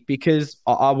 Lockie? Because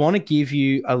I want to give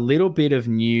you a little bit of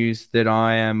news that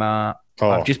I am. I've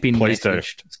just been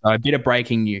messaged. So a bit of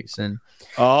breaking news, and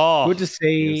good to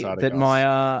see that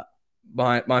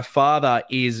my father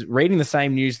is reading the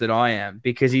same news that I am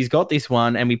because he's got this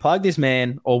one, and we plug this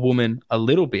man or woman a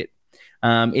little bit.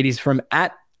 It is from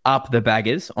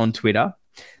 @UpTheBaggers on Twitter.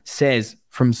 Says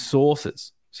from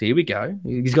sources. So here we go.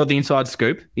 He's got the inside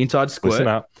scoop, the inside squirt. Listen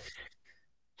up.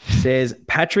 Says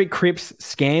Patrick Cripps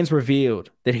scans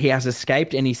revealed that he has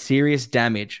escaped any serious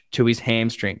damage to his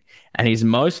hamstring and he's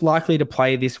most likely to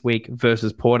play this week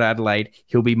versus Port Adelaide.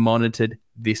 He'll be monitored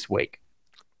this week.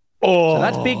 Oh, So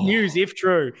that's big news if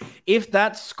true. If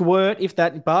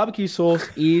that barbecue sauce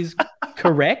is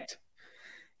correct,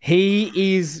 he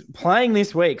is playing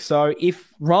this week. So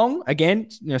if wrong, again,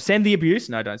 send the abuse.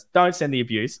 No, don't send the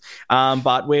abuse.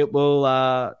 But we'll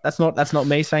that's not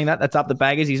me saying that. That's up the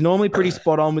baggers. He's normally pretty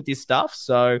spot on with this stuff.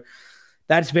 So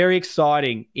that's very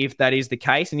exciting if that is the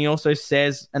case. And he also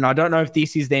says, and I don't know if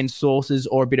this is then sources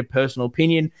or a bit of personal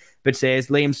opinion, but says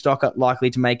Liam Stocker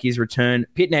likely to make his return.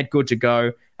 Pitnet good to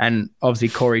go. And obviously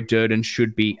Corey Durden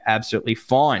should be absolutely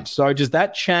fine. So does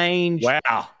that change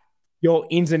your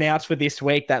ins and outs for this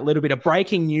week? That little bit of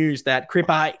breaking news that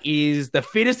Cripper is the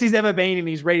fittest he's ever been and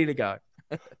he's ready to go.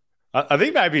 I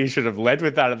think maybe you should have led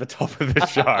with that at the top of the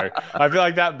show. I feel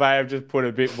like that may have just put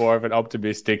a bit more of an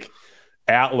optimistic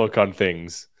outlook on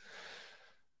things.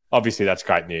 Obviously, that's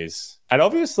great news. And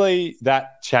obviously,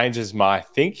 that changes my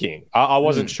thinking. I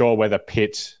wasn't sure whether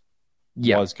Pitt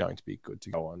was going to be good to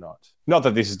go or not. Not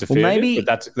that this is definitive,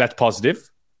 but that's positive.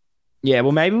 Yeah,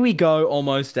 well, maybe we go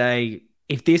almost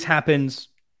if this happens,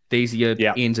 these are your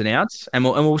ins and outs, and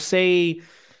we'll see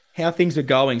how things are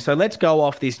going. So let's go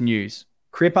off this news.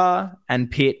 Cripper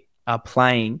and Pitt are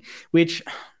playing, which,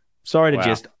 sorry to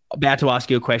just about to ask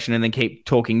you a question and then keep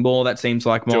talking more. That seems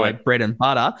like my bread and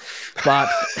butter. But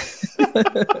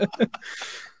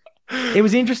it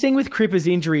was interesting with Cripper's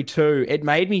injury too. It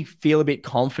made me feel a bit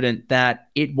confident that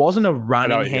it wasn't a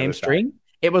running hamstring.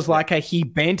 It was like he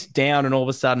bent down and all of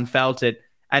a sudden felt it.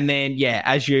 And then,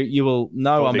 as you will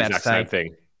know, I'm about to say,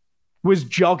 thing. Was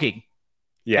jogging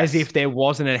as if there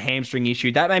wasn't a hamstring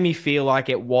issue. That made me feel like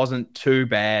it wasn't too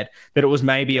bad, that it was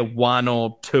maybe a 1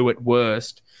 or 2 at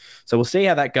worst. So we'll see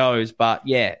how that goes. But,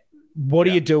 what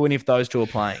are you doing if those two are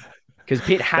playing? Because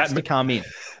Pitt has to come in.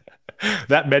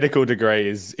 That medical degree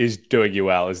is doing you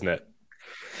well, isn't it,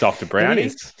 Dr.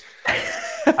 Brownie?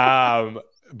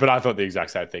 But I thought the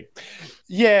exact same thing.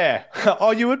 Yeah.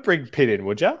 Oh, you would bring Pitt in,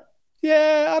 would you?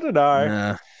 Yeah, I don't know.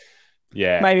 Nah.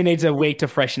 Yeah. Maybe needs a week to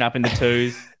freshen up in the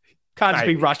twos. Can't just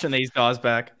be rushing these guys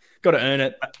back. Got to earn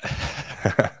it.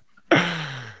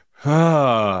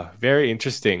 Very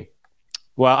interesting.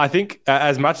 Well, I think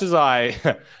as much as I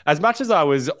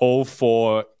was all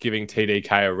for giving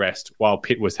TDK a rest while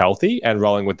Pitt was healthy and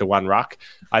rolling with the one ruck,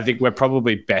 I think we're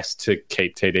probably best to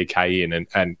keep TDK in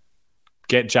and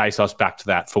get JSOS back to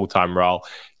that full-time role,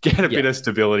 get a bit of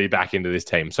stability back into this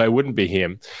team. So it wouldn't be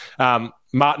him.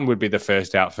 Martin would be the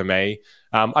first out for me.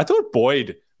 I thought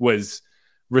Boyd was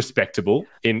respectable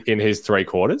in his 3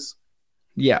 quarters.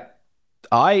 Yeah.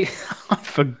 I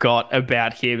forgot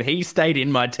about him. He stayed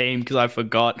in my team because I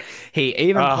forgot he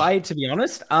even played, to be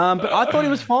honest. But I thought he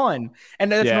was fine.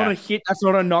 And that's not a hit. That's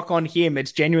not a knock on him.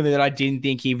 It's genuinely that I didn't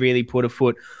think he really put a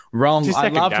foot wrong. I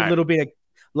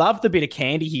loved the bit of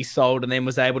candy he sold and then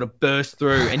was able to burst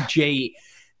through. And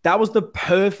that was the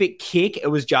perfect kick. It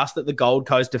was just that the Gold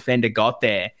Coast defender got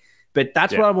there. But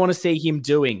that's what I want to see him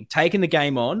doing. Taking the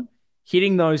game on,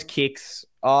 hitting those kicks.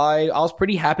 I was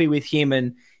pretty happy with him.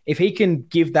 And if he can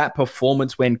give that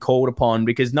performance when called upon,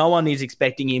 because no one is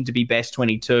expecting him to be best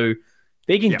 22,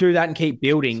 if he can do that and keep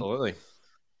building, absolutely.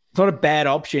 It's not a bad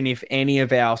option if any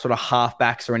of our sort of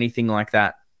halfbacks or anything like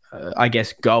that, I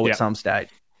guess, go at some stage.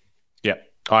 Yeah,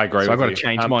 I agree. So I've got to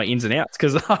change my ins and outs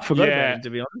because I forgot about him, to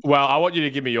be honest. Well, I want you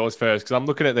to give me yours first because I'm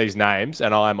looking at these names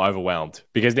and I'm overwhelmed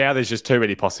because now there's just too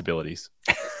many possibilities.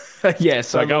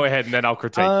 So go ahead and then I'll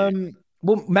critique you.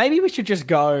 Well, maybe we should just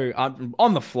go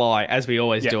on the fly, as we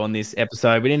always do on this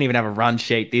episode. We didn't even have a run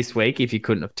sheet this week, if you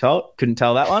couldn't tell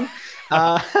that one,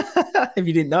 if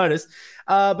you didn't notice.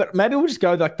 But maybe we'll just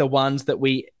go like the ones that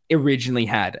we originally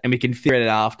had, and we can figure it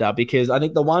after, because I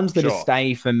think the ones that are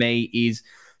stay for me is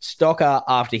Stocker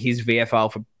after his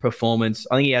VFL performance.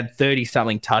 I think he had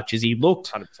 30-something touches. He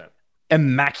looked 100%.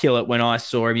 Immaculate when I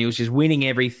saw him. He was just winning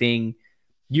everything,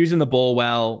 using the ball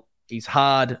well. He's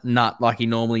hard nut like he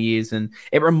normally is. And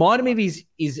it reminded me of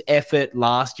his effort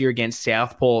last year against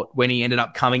Southport when he ended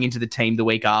up coming into the team the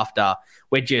week after,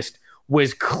 where just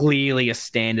was clearly a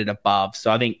standard above. So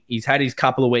I think he's had his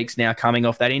couple of weeks now coming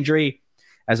off that injury,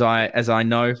 as I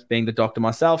know, being the doctor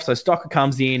myself. So Stocker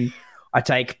comes in. I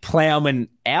take Plowman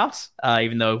out,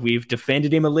 even though we've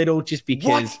defended him a little, just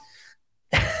because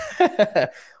I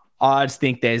just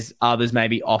think there's others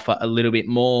maybe offer a little bit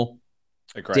more.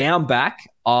 Agreed. Down back,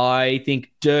 I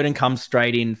think Durden comes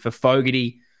straight in for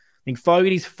Fogarty. I think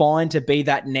Fogarty's fine to be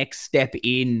that next step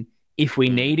in if we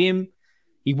need him.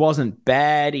 He wasn't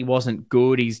bad. He wasn't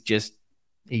good. He's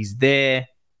there.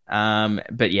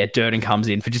 But yeah, Durden comes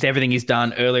in for just everything he's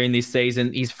done earlier in this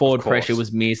season. His forward pressure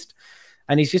was missed,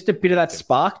 and he's just a bit of that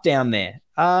spark down there.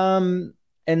 And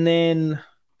then,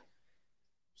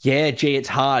 yeah, it's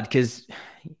hard because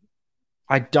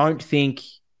I don't think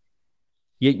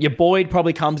your Boyd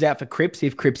probably comes out for Cripps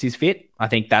if Cripps is fit. I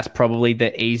think that's probably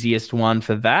the easiest one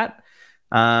for that.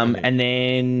 And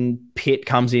then Pitt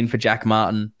comes in for Jack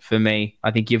Martin for me.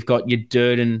 I think you've got your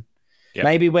Durden. Yep.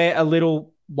 Maybe we're a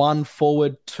little one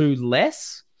forward, two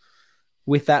less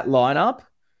with that lineup.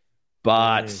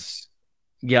 But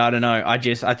yeah, I don't know. I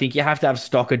think you have to have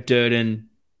Stocker, Durden,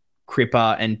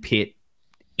 Cripper, and Pitt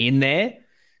in there.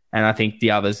 And I think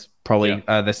the others probably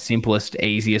are the simplest,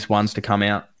 easiest ones to come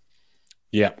out.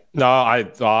 Yeah. No,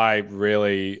 I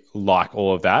really like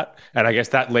all of that. And I guess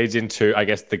that leads into,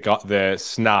 the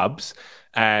snubs.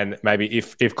 And maybe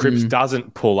if Cripps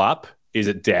doesn't pull up, is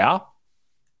it Dow?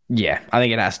 Yeah, I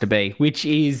think it has to be, which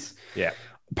is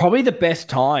probably the best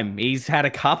time. He's had a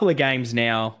couple of games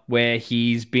now where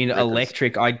he's been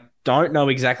electric. I don't know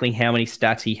exactly how many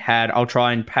stats he had. I'll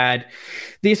try and pad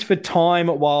this for time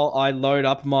while I load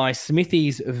up my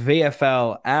Smithies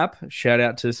VFL app. Shout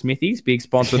out to Smithies, big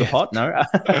sponsor of the pot. No,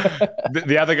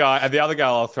 the other guy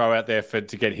I'll throw out there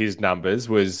to get his numbers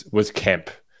was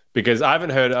Kemp, because I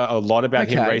haven't heard a lot about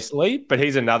him recently, but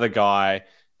he's another guy,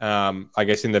 I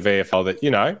guess, in the VFL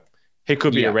that he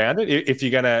could be around it.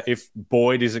 If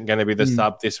Boyd isn't going to be the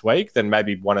sub this week, then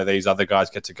maybe one of these other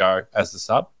guys get to go as the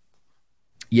sub.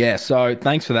 Yeah, so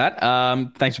thanks for that.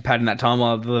 Thanks for padding that time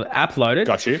while the app loaded.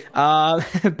 Got you.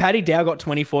 Paddy Dow got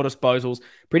 24 disposals.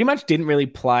 Pretty much didn't really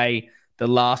play the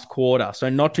last quarter, so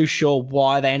not too sure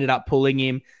why they ended up pulling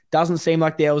him. Doesn't seem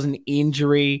like there was an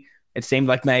injury. It seemed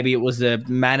like maybe it was a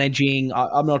managing.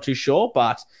 I'm not too sure,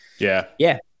 but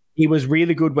yeah, he was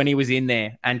really good when he was in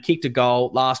there and kicked a goal.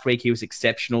 Last week he was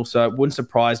exceptional, so it wouldn't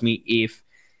surprise me if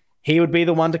he would be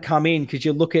the one to come in, because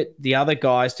you look at the other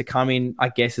guys to come in, I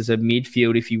guess, as a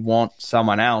midfield if you want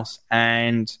someone else.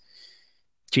 And,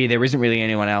 there isn't really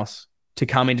anyone else to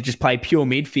come in to just play pure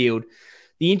midfield.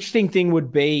 The interesting thing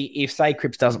would be if, say,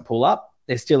 Cripps doesn't pull up,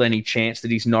 there's still any chance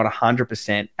that he's not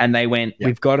 100%. And they went,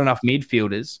 we've got enough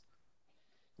midfielders.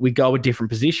 We go a different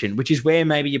position, which is where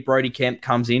maybe your Brody Kemp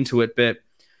comes into it. But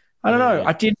I don't know.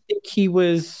 I did think he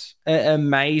was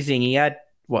amazing. He had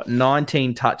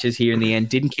 19 touches here in the end,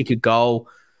 didn't kick a goal.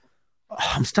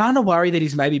 I'm starting to worry that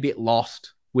he's maybe a bit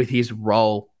lost with his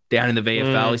role down in the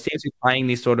VFL. He seems to be playing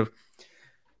this sort of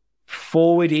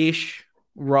forward-ish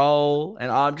role,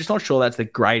 and I'm just not sure that's the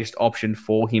greatest option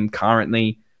for him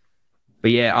currently.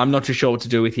 But yeah, I'm not too sure what to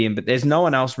do with him, but there's no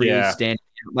one else really standing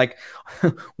out. Like,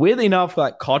 weirdly enough,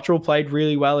 Cottrell played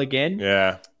really well again.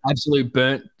 Yeah. Absolute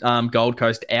burnt Gold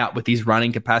Coast out with his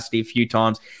running capacity a few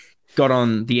times. Got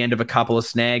on the end of a couple of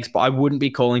snags, but I wouldn't be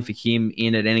calling for him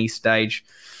in at any stage.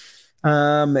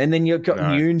 And then you've got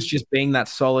Nunes just being that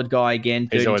solid guy again.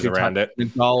 He's always around it.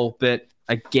 Goal, but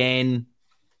again,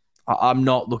 I'm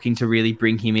not looking to really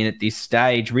bring him in at this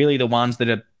stage. Really, the ones that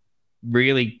are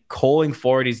really calling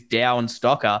for it is Dow and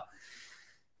Stocker.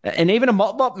 And even a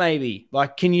Motlop maybe.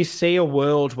 Can you see a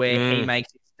world where he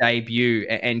makes his debut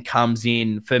and comes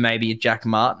in for maybe a Jack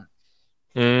Martin?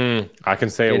 I can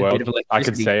see it well. I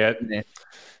can see it.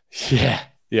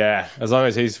 Yeah. As long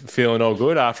as he's feeling all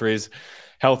good after his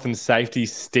health and safety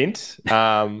stint,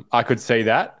 I could see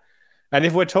that. And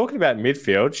if we're talking about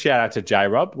midfield, shout out to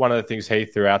J-Rob. One of the things he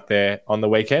threw out there on the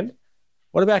weekend.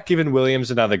 What about giving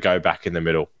Williams another go back in the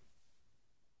middle?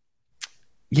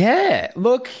 Yeah,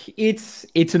 look, it's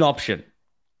an option.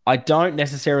 I don't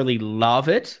necessarily love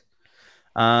it.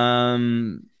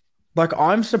 I'm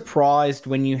surprised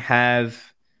when you have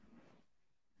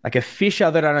a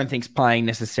Fisher that I don't think's playing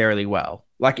necessarily well.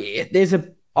 I'm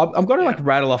going to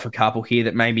rattle off a couple here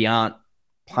that maybe aren't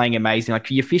playing amazing.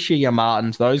 Like your Fisher, your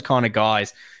Martins, those kind of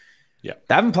guys. Yeah,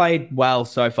 they haven't played well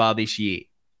so far this year,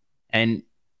 and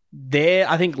they're,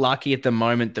 I think, lucky at the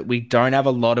moment that we don't have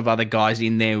a lot of other guys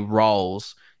in their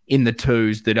roles in the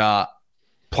twos that are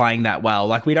playing that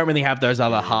well. We don't really have those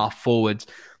other half forwards.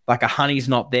 A Honey's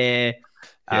not there.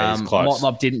 Yeah, he's close.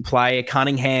 Motlop didn't play.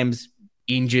 Cunningham's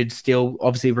injured, still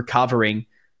obviously recovering.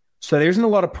 So there isn't a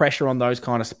lot of pressure on those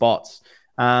kind of spots.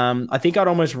 I think I'd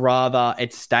almost rather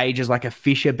at stages like a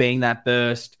Fisher being that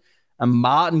burst, a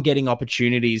Martin getting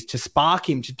opportunities to spark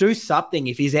him, to do something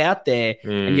if he's out there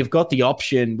and you've got the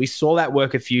option. We saw that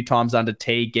work a few times under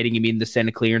T, getting him in the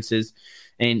centre clearances,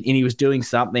 and he was doing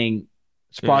something.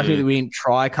 Surprised me that we didn't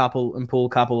try a couple and pull a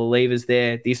couple of levers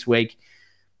there this week.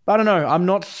 But I don't know. I'm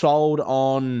not sold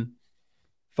on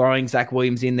throwing Zach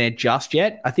Williams in there just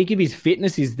yet. I think if his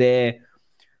fitness is there,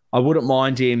 I wouldn't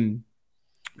mind him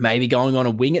maybe going on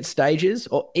a wing at stages,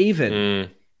 or even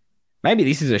maybe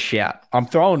this is a shout. I'm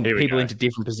throwing people into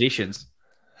different positions.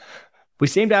 We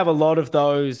seem to have a lot of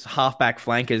those halfback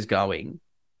flankers going.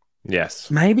 Yes.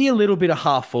 Maybe a little bit of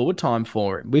half forward time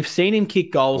for him. We've seen him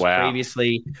kick goals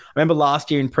previously. I remember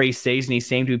last year in pre-season, he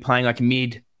seemed to be playing like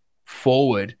mid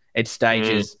forward at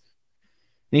stages.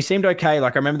 And he seemed okay.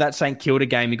 Like I remember that St Kilda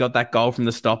game, he got that goal from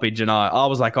the stoppage and I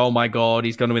was like, oh my God,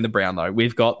 he's going to win the Brownlow.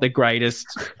 We've got the greatest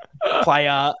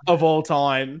player of all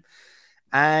time.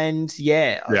 And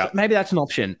maybe that's an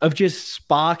option of just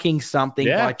sparking something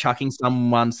by chucking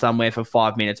someone somewhere for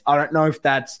 5 minutes. I don't know if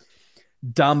that's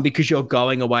dumb because you're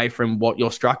going away from what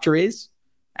your structure is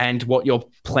and what your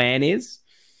plan is.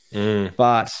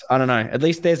 But I don't know. At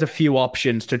least there's a few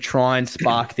options to try and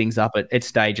spark things up at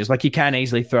stages. Like you can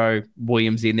easily throw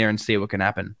Williams in there and see what can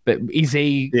happen. But is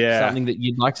he something that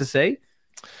you'd like to see?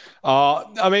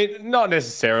 I mean, not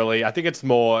necessarily. I think it's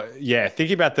more,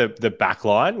 thinking about the back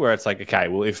line where it's like, okay,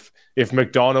 well, if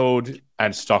McDonald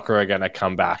and Stocker are going to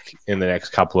come back in the next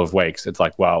couple of weeks, it's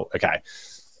like, well, okay,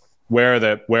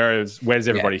 where's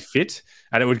everybody fit?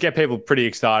 And it would get people pretty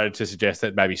excited to suggest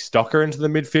that maybe Stocker into the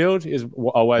midfield is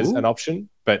always an option.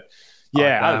 But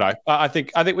I don't know. I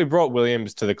think we brought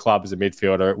Williams to the club as a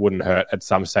midfielder. It wouldn't hurt at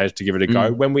some stage to give it a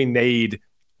go when we need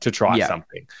to try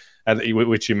something. And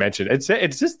which you mentioned, it's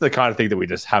just the kind of thing that we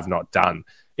just have not done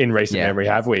in recent memory,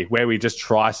 have we? Where we just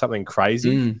try something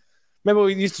crazy. Remember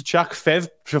we used to chuck Fev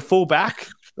to full back?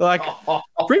 Like,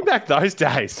 bring back those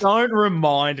days. Don't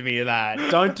remind me of that.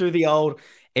 Don't do the old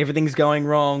everything's going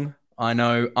wrong. I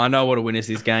know what a win is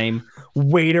this game.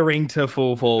 Wadering to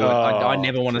full forward. I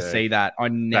never want to see that. I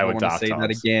never want to see that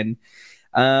again.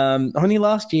 Only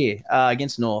last year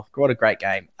against North. What a great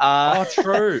game.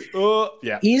 True.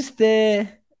 Is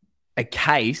there a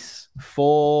case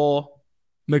for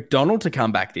McDonald to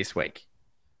come back this week?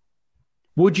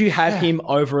 Would you have him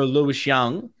over a Lewis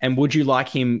Young, and would you like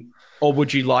him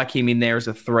in there as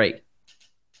a 3?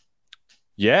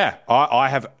 Yeah, I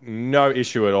have no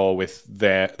issue at all with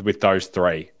those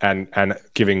 3, and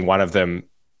giving one of them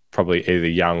probably either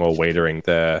Young or Wiedering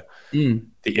the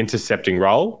intercepting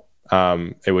role.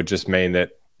 It would just mean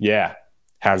that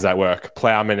how does that work?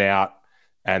 Plowman out,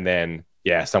 and then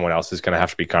someone else is going to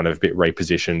have to be kind of a bit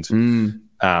repositioned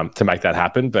to make that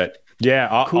happen. But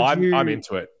I'm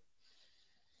into it.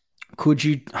 Could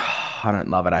you? I don't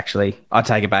love it, actually. I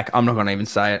take it back. I'm not going to even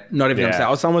say it. Not even going to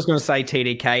say it. Someone's going to say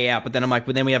TDK out, but then I'm like,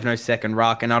 then we have no second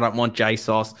ruck, and I don't want J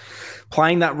Sauce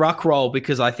playing that ruck role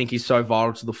because I think he's so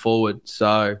vital to the forward.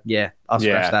 So, I'll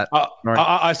scratch that.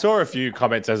 I saw a few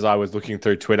comments as I was looking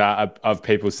through Twitter of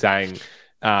people saying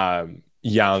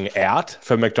Young out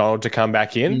for McDonald to come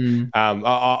back in.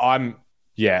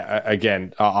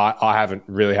 Again, I haven't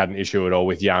really had an issue at all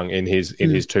with Young in his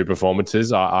 2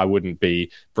 performances. I wouldn't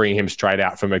be bringing him straight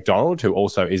out for McDonald, who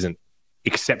also isn't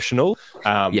exceptional.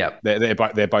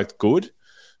 They're both good,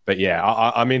 but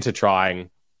I'm into trying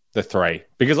the 3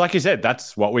 because, like you said,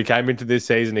 that's what we came into this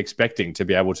season expecting to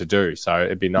be able to do. So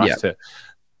it'd be nice to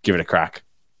give it a crack.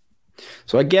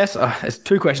 So I guess there's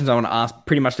 2 questions I want to ask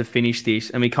pretty much to finish this,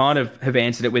 and we kind of have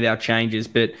answered it with our changes,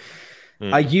 but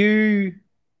are you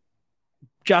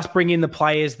just bring in the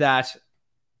players that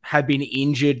have been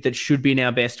injured that should be in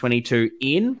our best 22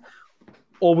 in?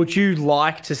 Or would you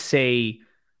like to see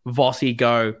Vossi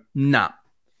go,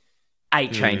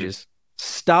 8 changes?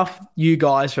 Stuff you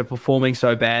guys for performing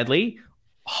so badly,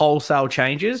 wholesale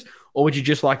changes? Or would you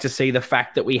just like to see the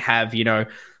fact that we have,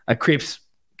 a Cripps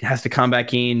has to come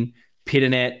back in,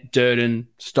 Pitternet, Durden,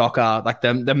 Stocker, like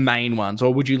the main ones?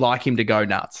 Or would you like him to go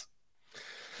nuts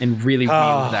and really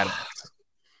wield that?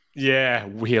 Yeah,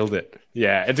 wield it.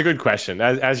 Yeah, it's a good question.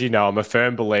 As you know, I'm a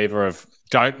firm believer of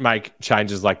don't make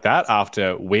changes like that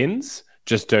after wins.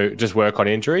 Just work on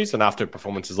injuries. And after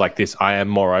performances like this, I am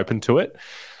more open to it.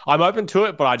 I'm open to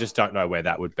it, but I just don't know where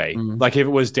that would be. Like if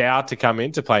it was Dow to come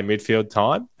in to play midfield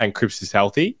time and Cripps is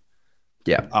healthy,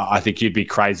 I think you'd be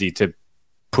crazy to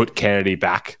put Kennedy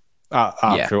back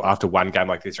after one game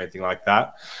like this or anything like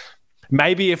that.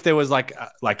 Maybe if there was I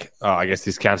guess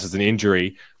this counts as an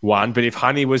injury one, but if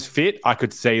Honey was fit, I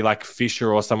could see like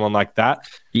Fisher or someone like that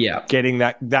getting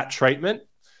that treatment.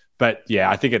 But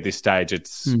I think at this stage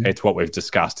it's what we've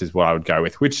discussed is what I would go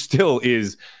with, which still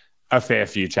is a fair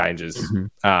few changes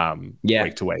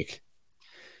week to week.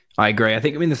 I agree. I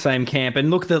think I'm in the same camp. And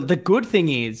look, the good thing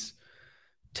is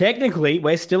technically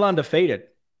we're still undefeated.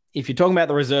 If you're talking about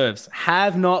the reserves,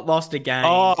 have not lost a game.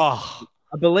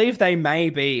 I believe they may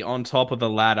be on top of the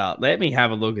ladder. Let me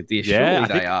have a look at this. Surely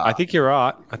they are. I think you're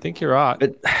right.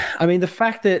 But, I mean, the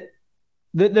fact that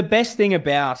the best thing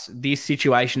about this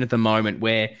situation at the moment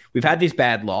where we've had this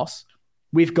bad loss,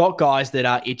 we've got guys that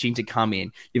are itching to come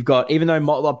in. You've got, even though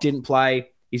Motlop didn't play,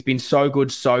 he's been so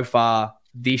good so far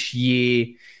this year.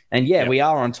 And we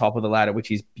are on top of the ladder,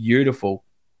 which is beautiful.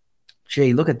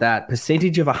 Gee, look at that.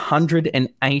 Percentage of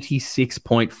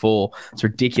 186.4. It's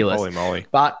ridiculous. Holy moly.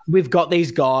 But we've got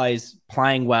these guys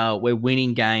playing well. We're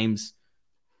winning games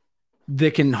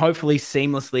that can hopefully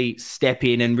seamlessly step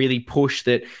in and really push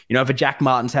that. If a Jack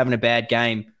Martin's having a bad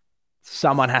game,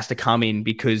 someone has to come in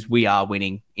because we are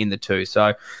winning in the two.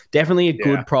 So definitely a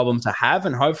good problem to have,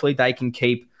 and hopefully they can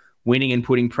keep winning and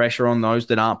putting pressure on those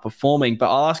that aren't performing. But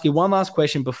I'll ask you one last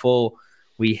question before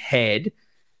we head.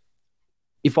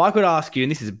 If I could ask you,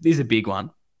 and this is a big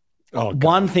one,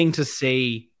 one thing to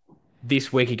see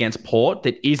this week against Port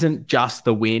that isn't just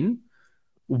the win,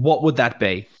 what would that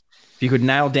be? If you could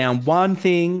nail down one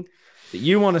thing that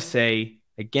you want to see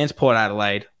against Port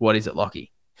Adelaide, what is it,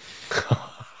 Lockie?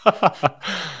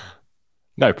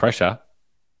 No pressure.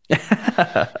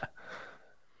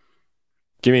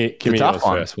 Give me yours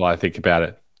first while I think about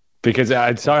it, because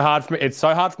it's so hard for me. It's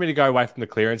so hard for me to go away from the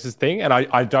clearances thing, and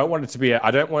I don't want it to be a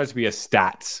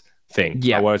stats thing.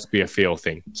 Yeah. I want it to be a feel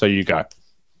thing. So you go.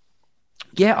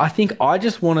 Yeah, I think I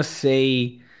just want to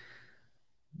see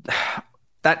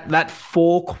that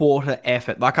 4-quarter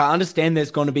effort. Like, I understand there's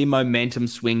going to be momentum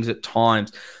swings at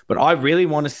times, but I really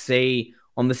want to see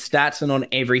on the stats and on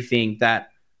everything that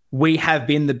we have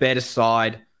been the better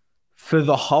side for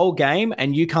the whole game,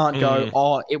 and you can't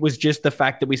go, it was just the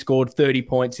fact that we scored 30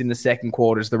 points in the second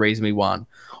quarter is the reason we won.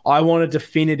 I want a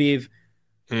definitive,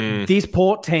 this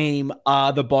Port team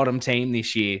are the bottom team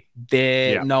this year.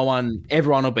 Everyone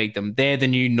will beat them. They're the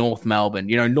new North Melbourne.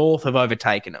 North have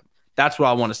overtaken them. That's what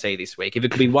I want to see this week. If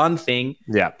it could be one thing,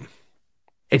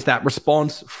 it's that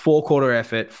response, 4-quarter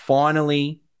effort.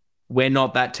 Finally, we're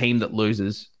not that team that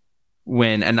loses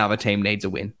when another team needs a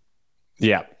win.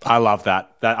 Yeah, I love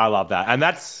that. I love that. And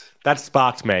that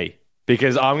sparked me,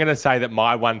 because I'm going to say that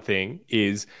my one thing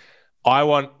is I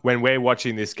want, when we're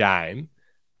watching this game,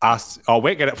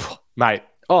 we're going to, mate.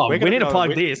 We need to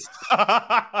plug this.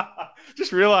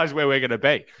 Just realize where we're going to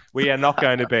be. We are not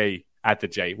going to be at the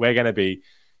G. We're going to be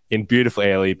in beautiful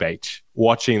Airlie Beach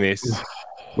watching this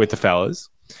with the fellas.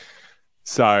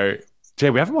 So,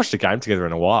 we haven't watched a game together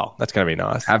in a while. That's going to be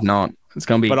nice. Have not. It's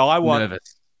going to be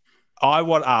nervous. I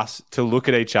want us to look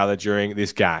at each other during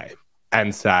this game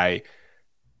and say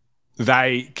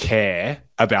they care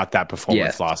about that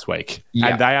performance last week. Yeah.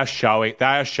 And they are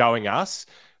showing us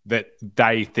that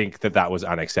they think that was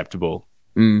unacceptable.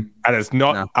 And it's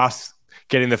not us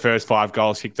getting the first 5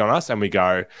 goals kicked on us and we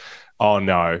go, oh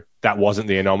no, that wasn't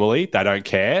the anomaly. They don't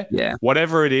care. Yeah.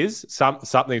 Whatever it is,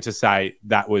 something to say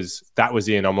that was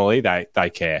the anomaly. They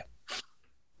care.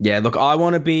 Yeah, look, I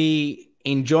want to be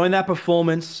enjoying that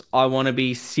performance. I want to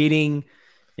be sitting,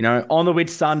 on the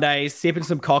Whitsundays, sipping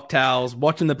some cocktails,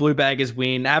 watching the Blue Baggers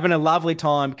win, having a lovely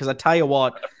time, because I tell you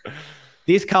what,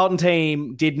 this Carlton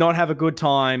team did not have a good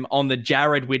time on the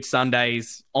Jared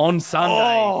Whitsundays on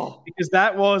Sunday, because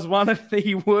that was one of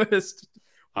the worst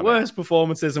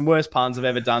performances and worst puns I've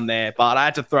ever done there. But I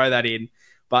had to throw that in.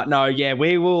 But no,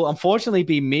 we will unfortunately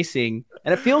be missing.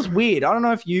 And it feels weird. I don't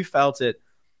know if you felt it.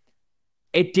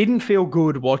 It didn't feel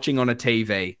good watching on a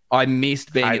TV. I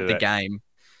missed being at the game.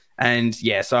 And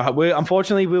so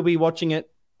unfortunately we'll be watching it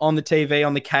on the TV,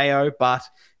 on the KO, but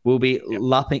we'll be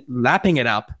lapping it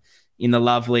up in the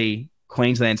lovely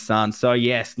Queensland sun. So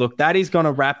yes, look, that is going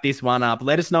to wrap this one up.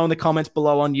 Let us know in the comments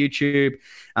below on YouTube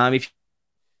if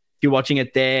you're watching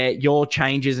it there, your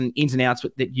changes and ins and outs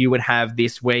that you would have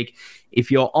this week.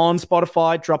 If you're on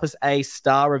Spotify, drop us a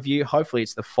star review. Hopefully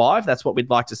it's the 5. That's what we'd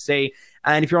like to see.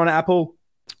 And if you're on Apple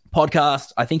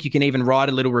Podcast, I think you can even write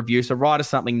a little review. So write us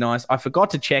something nice. I forgot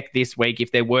to check this week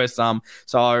if there were some.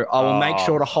 So I will make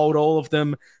sure to hold all of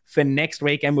them for next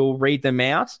week and we'll read them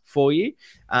out for you.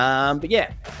 But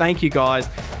thank you guys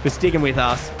for sticking with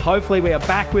us. Hopefully we are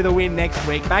back with a win next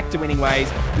week, back to winning ways,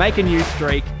 make a new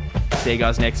streak. See you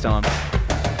guys next time.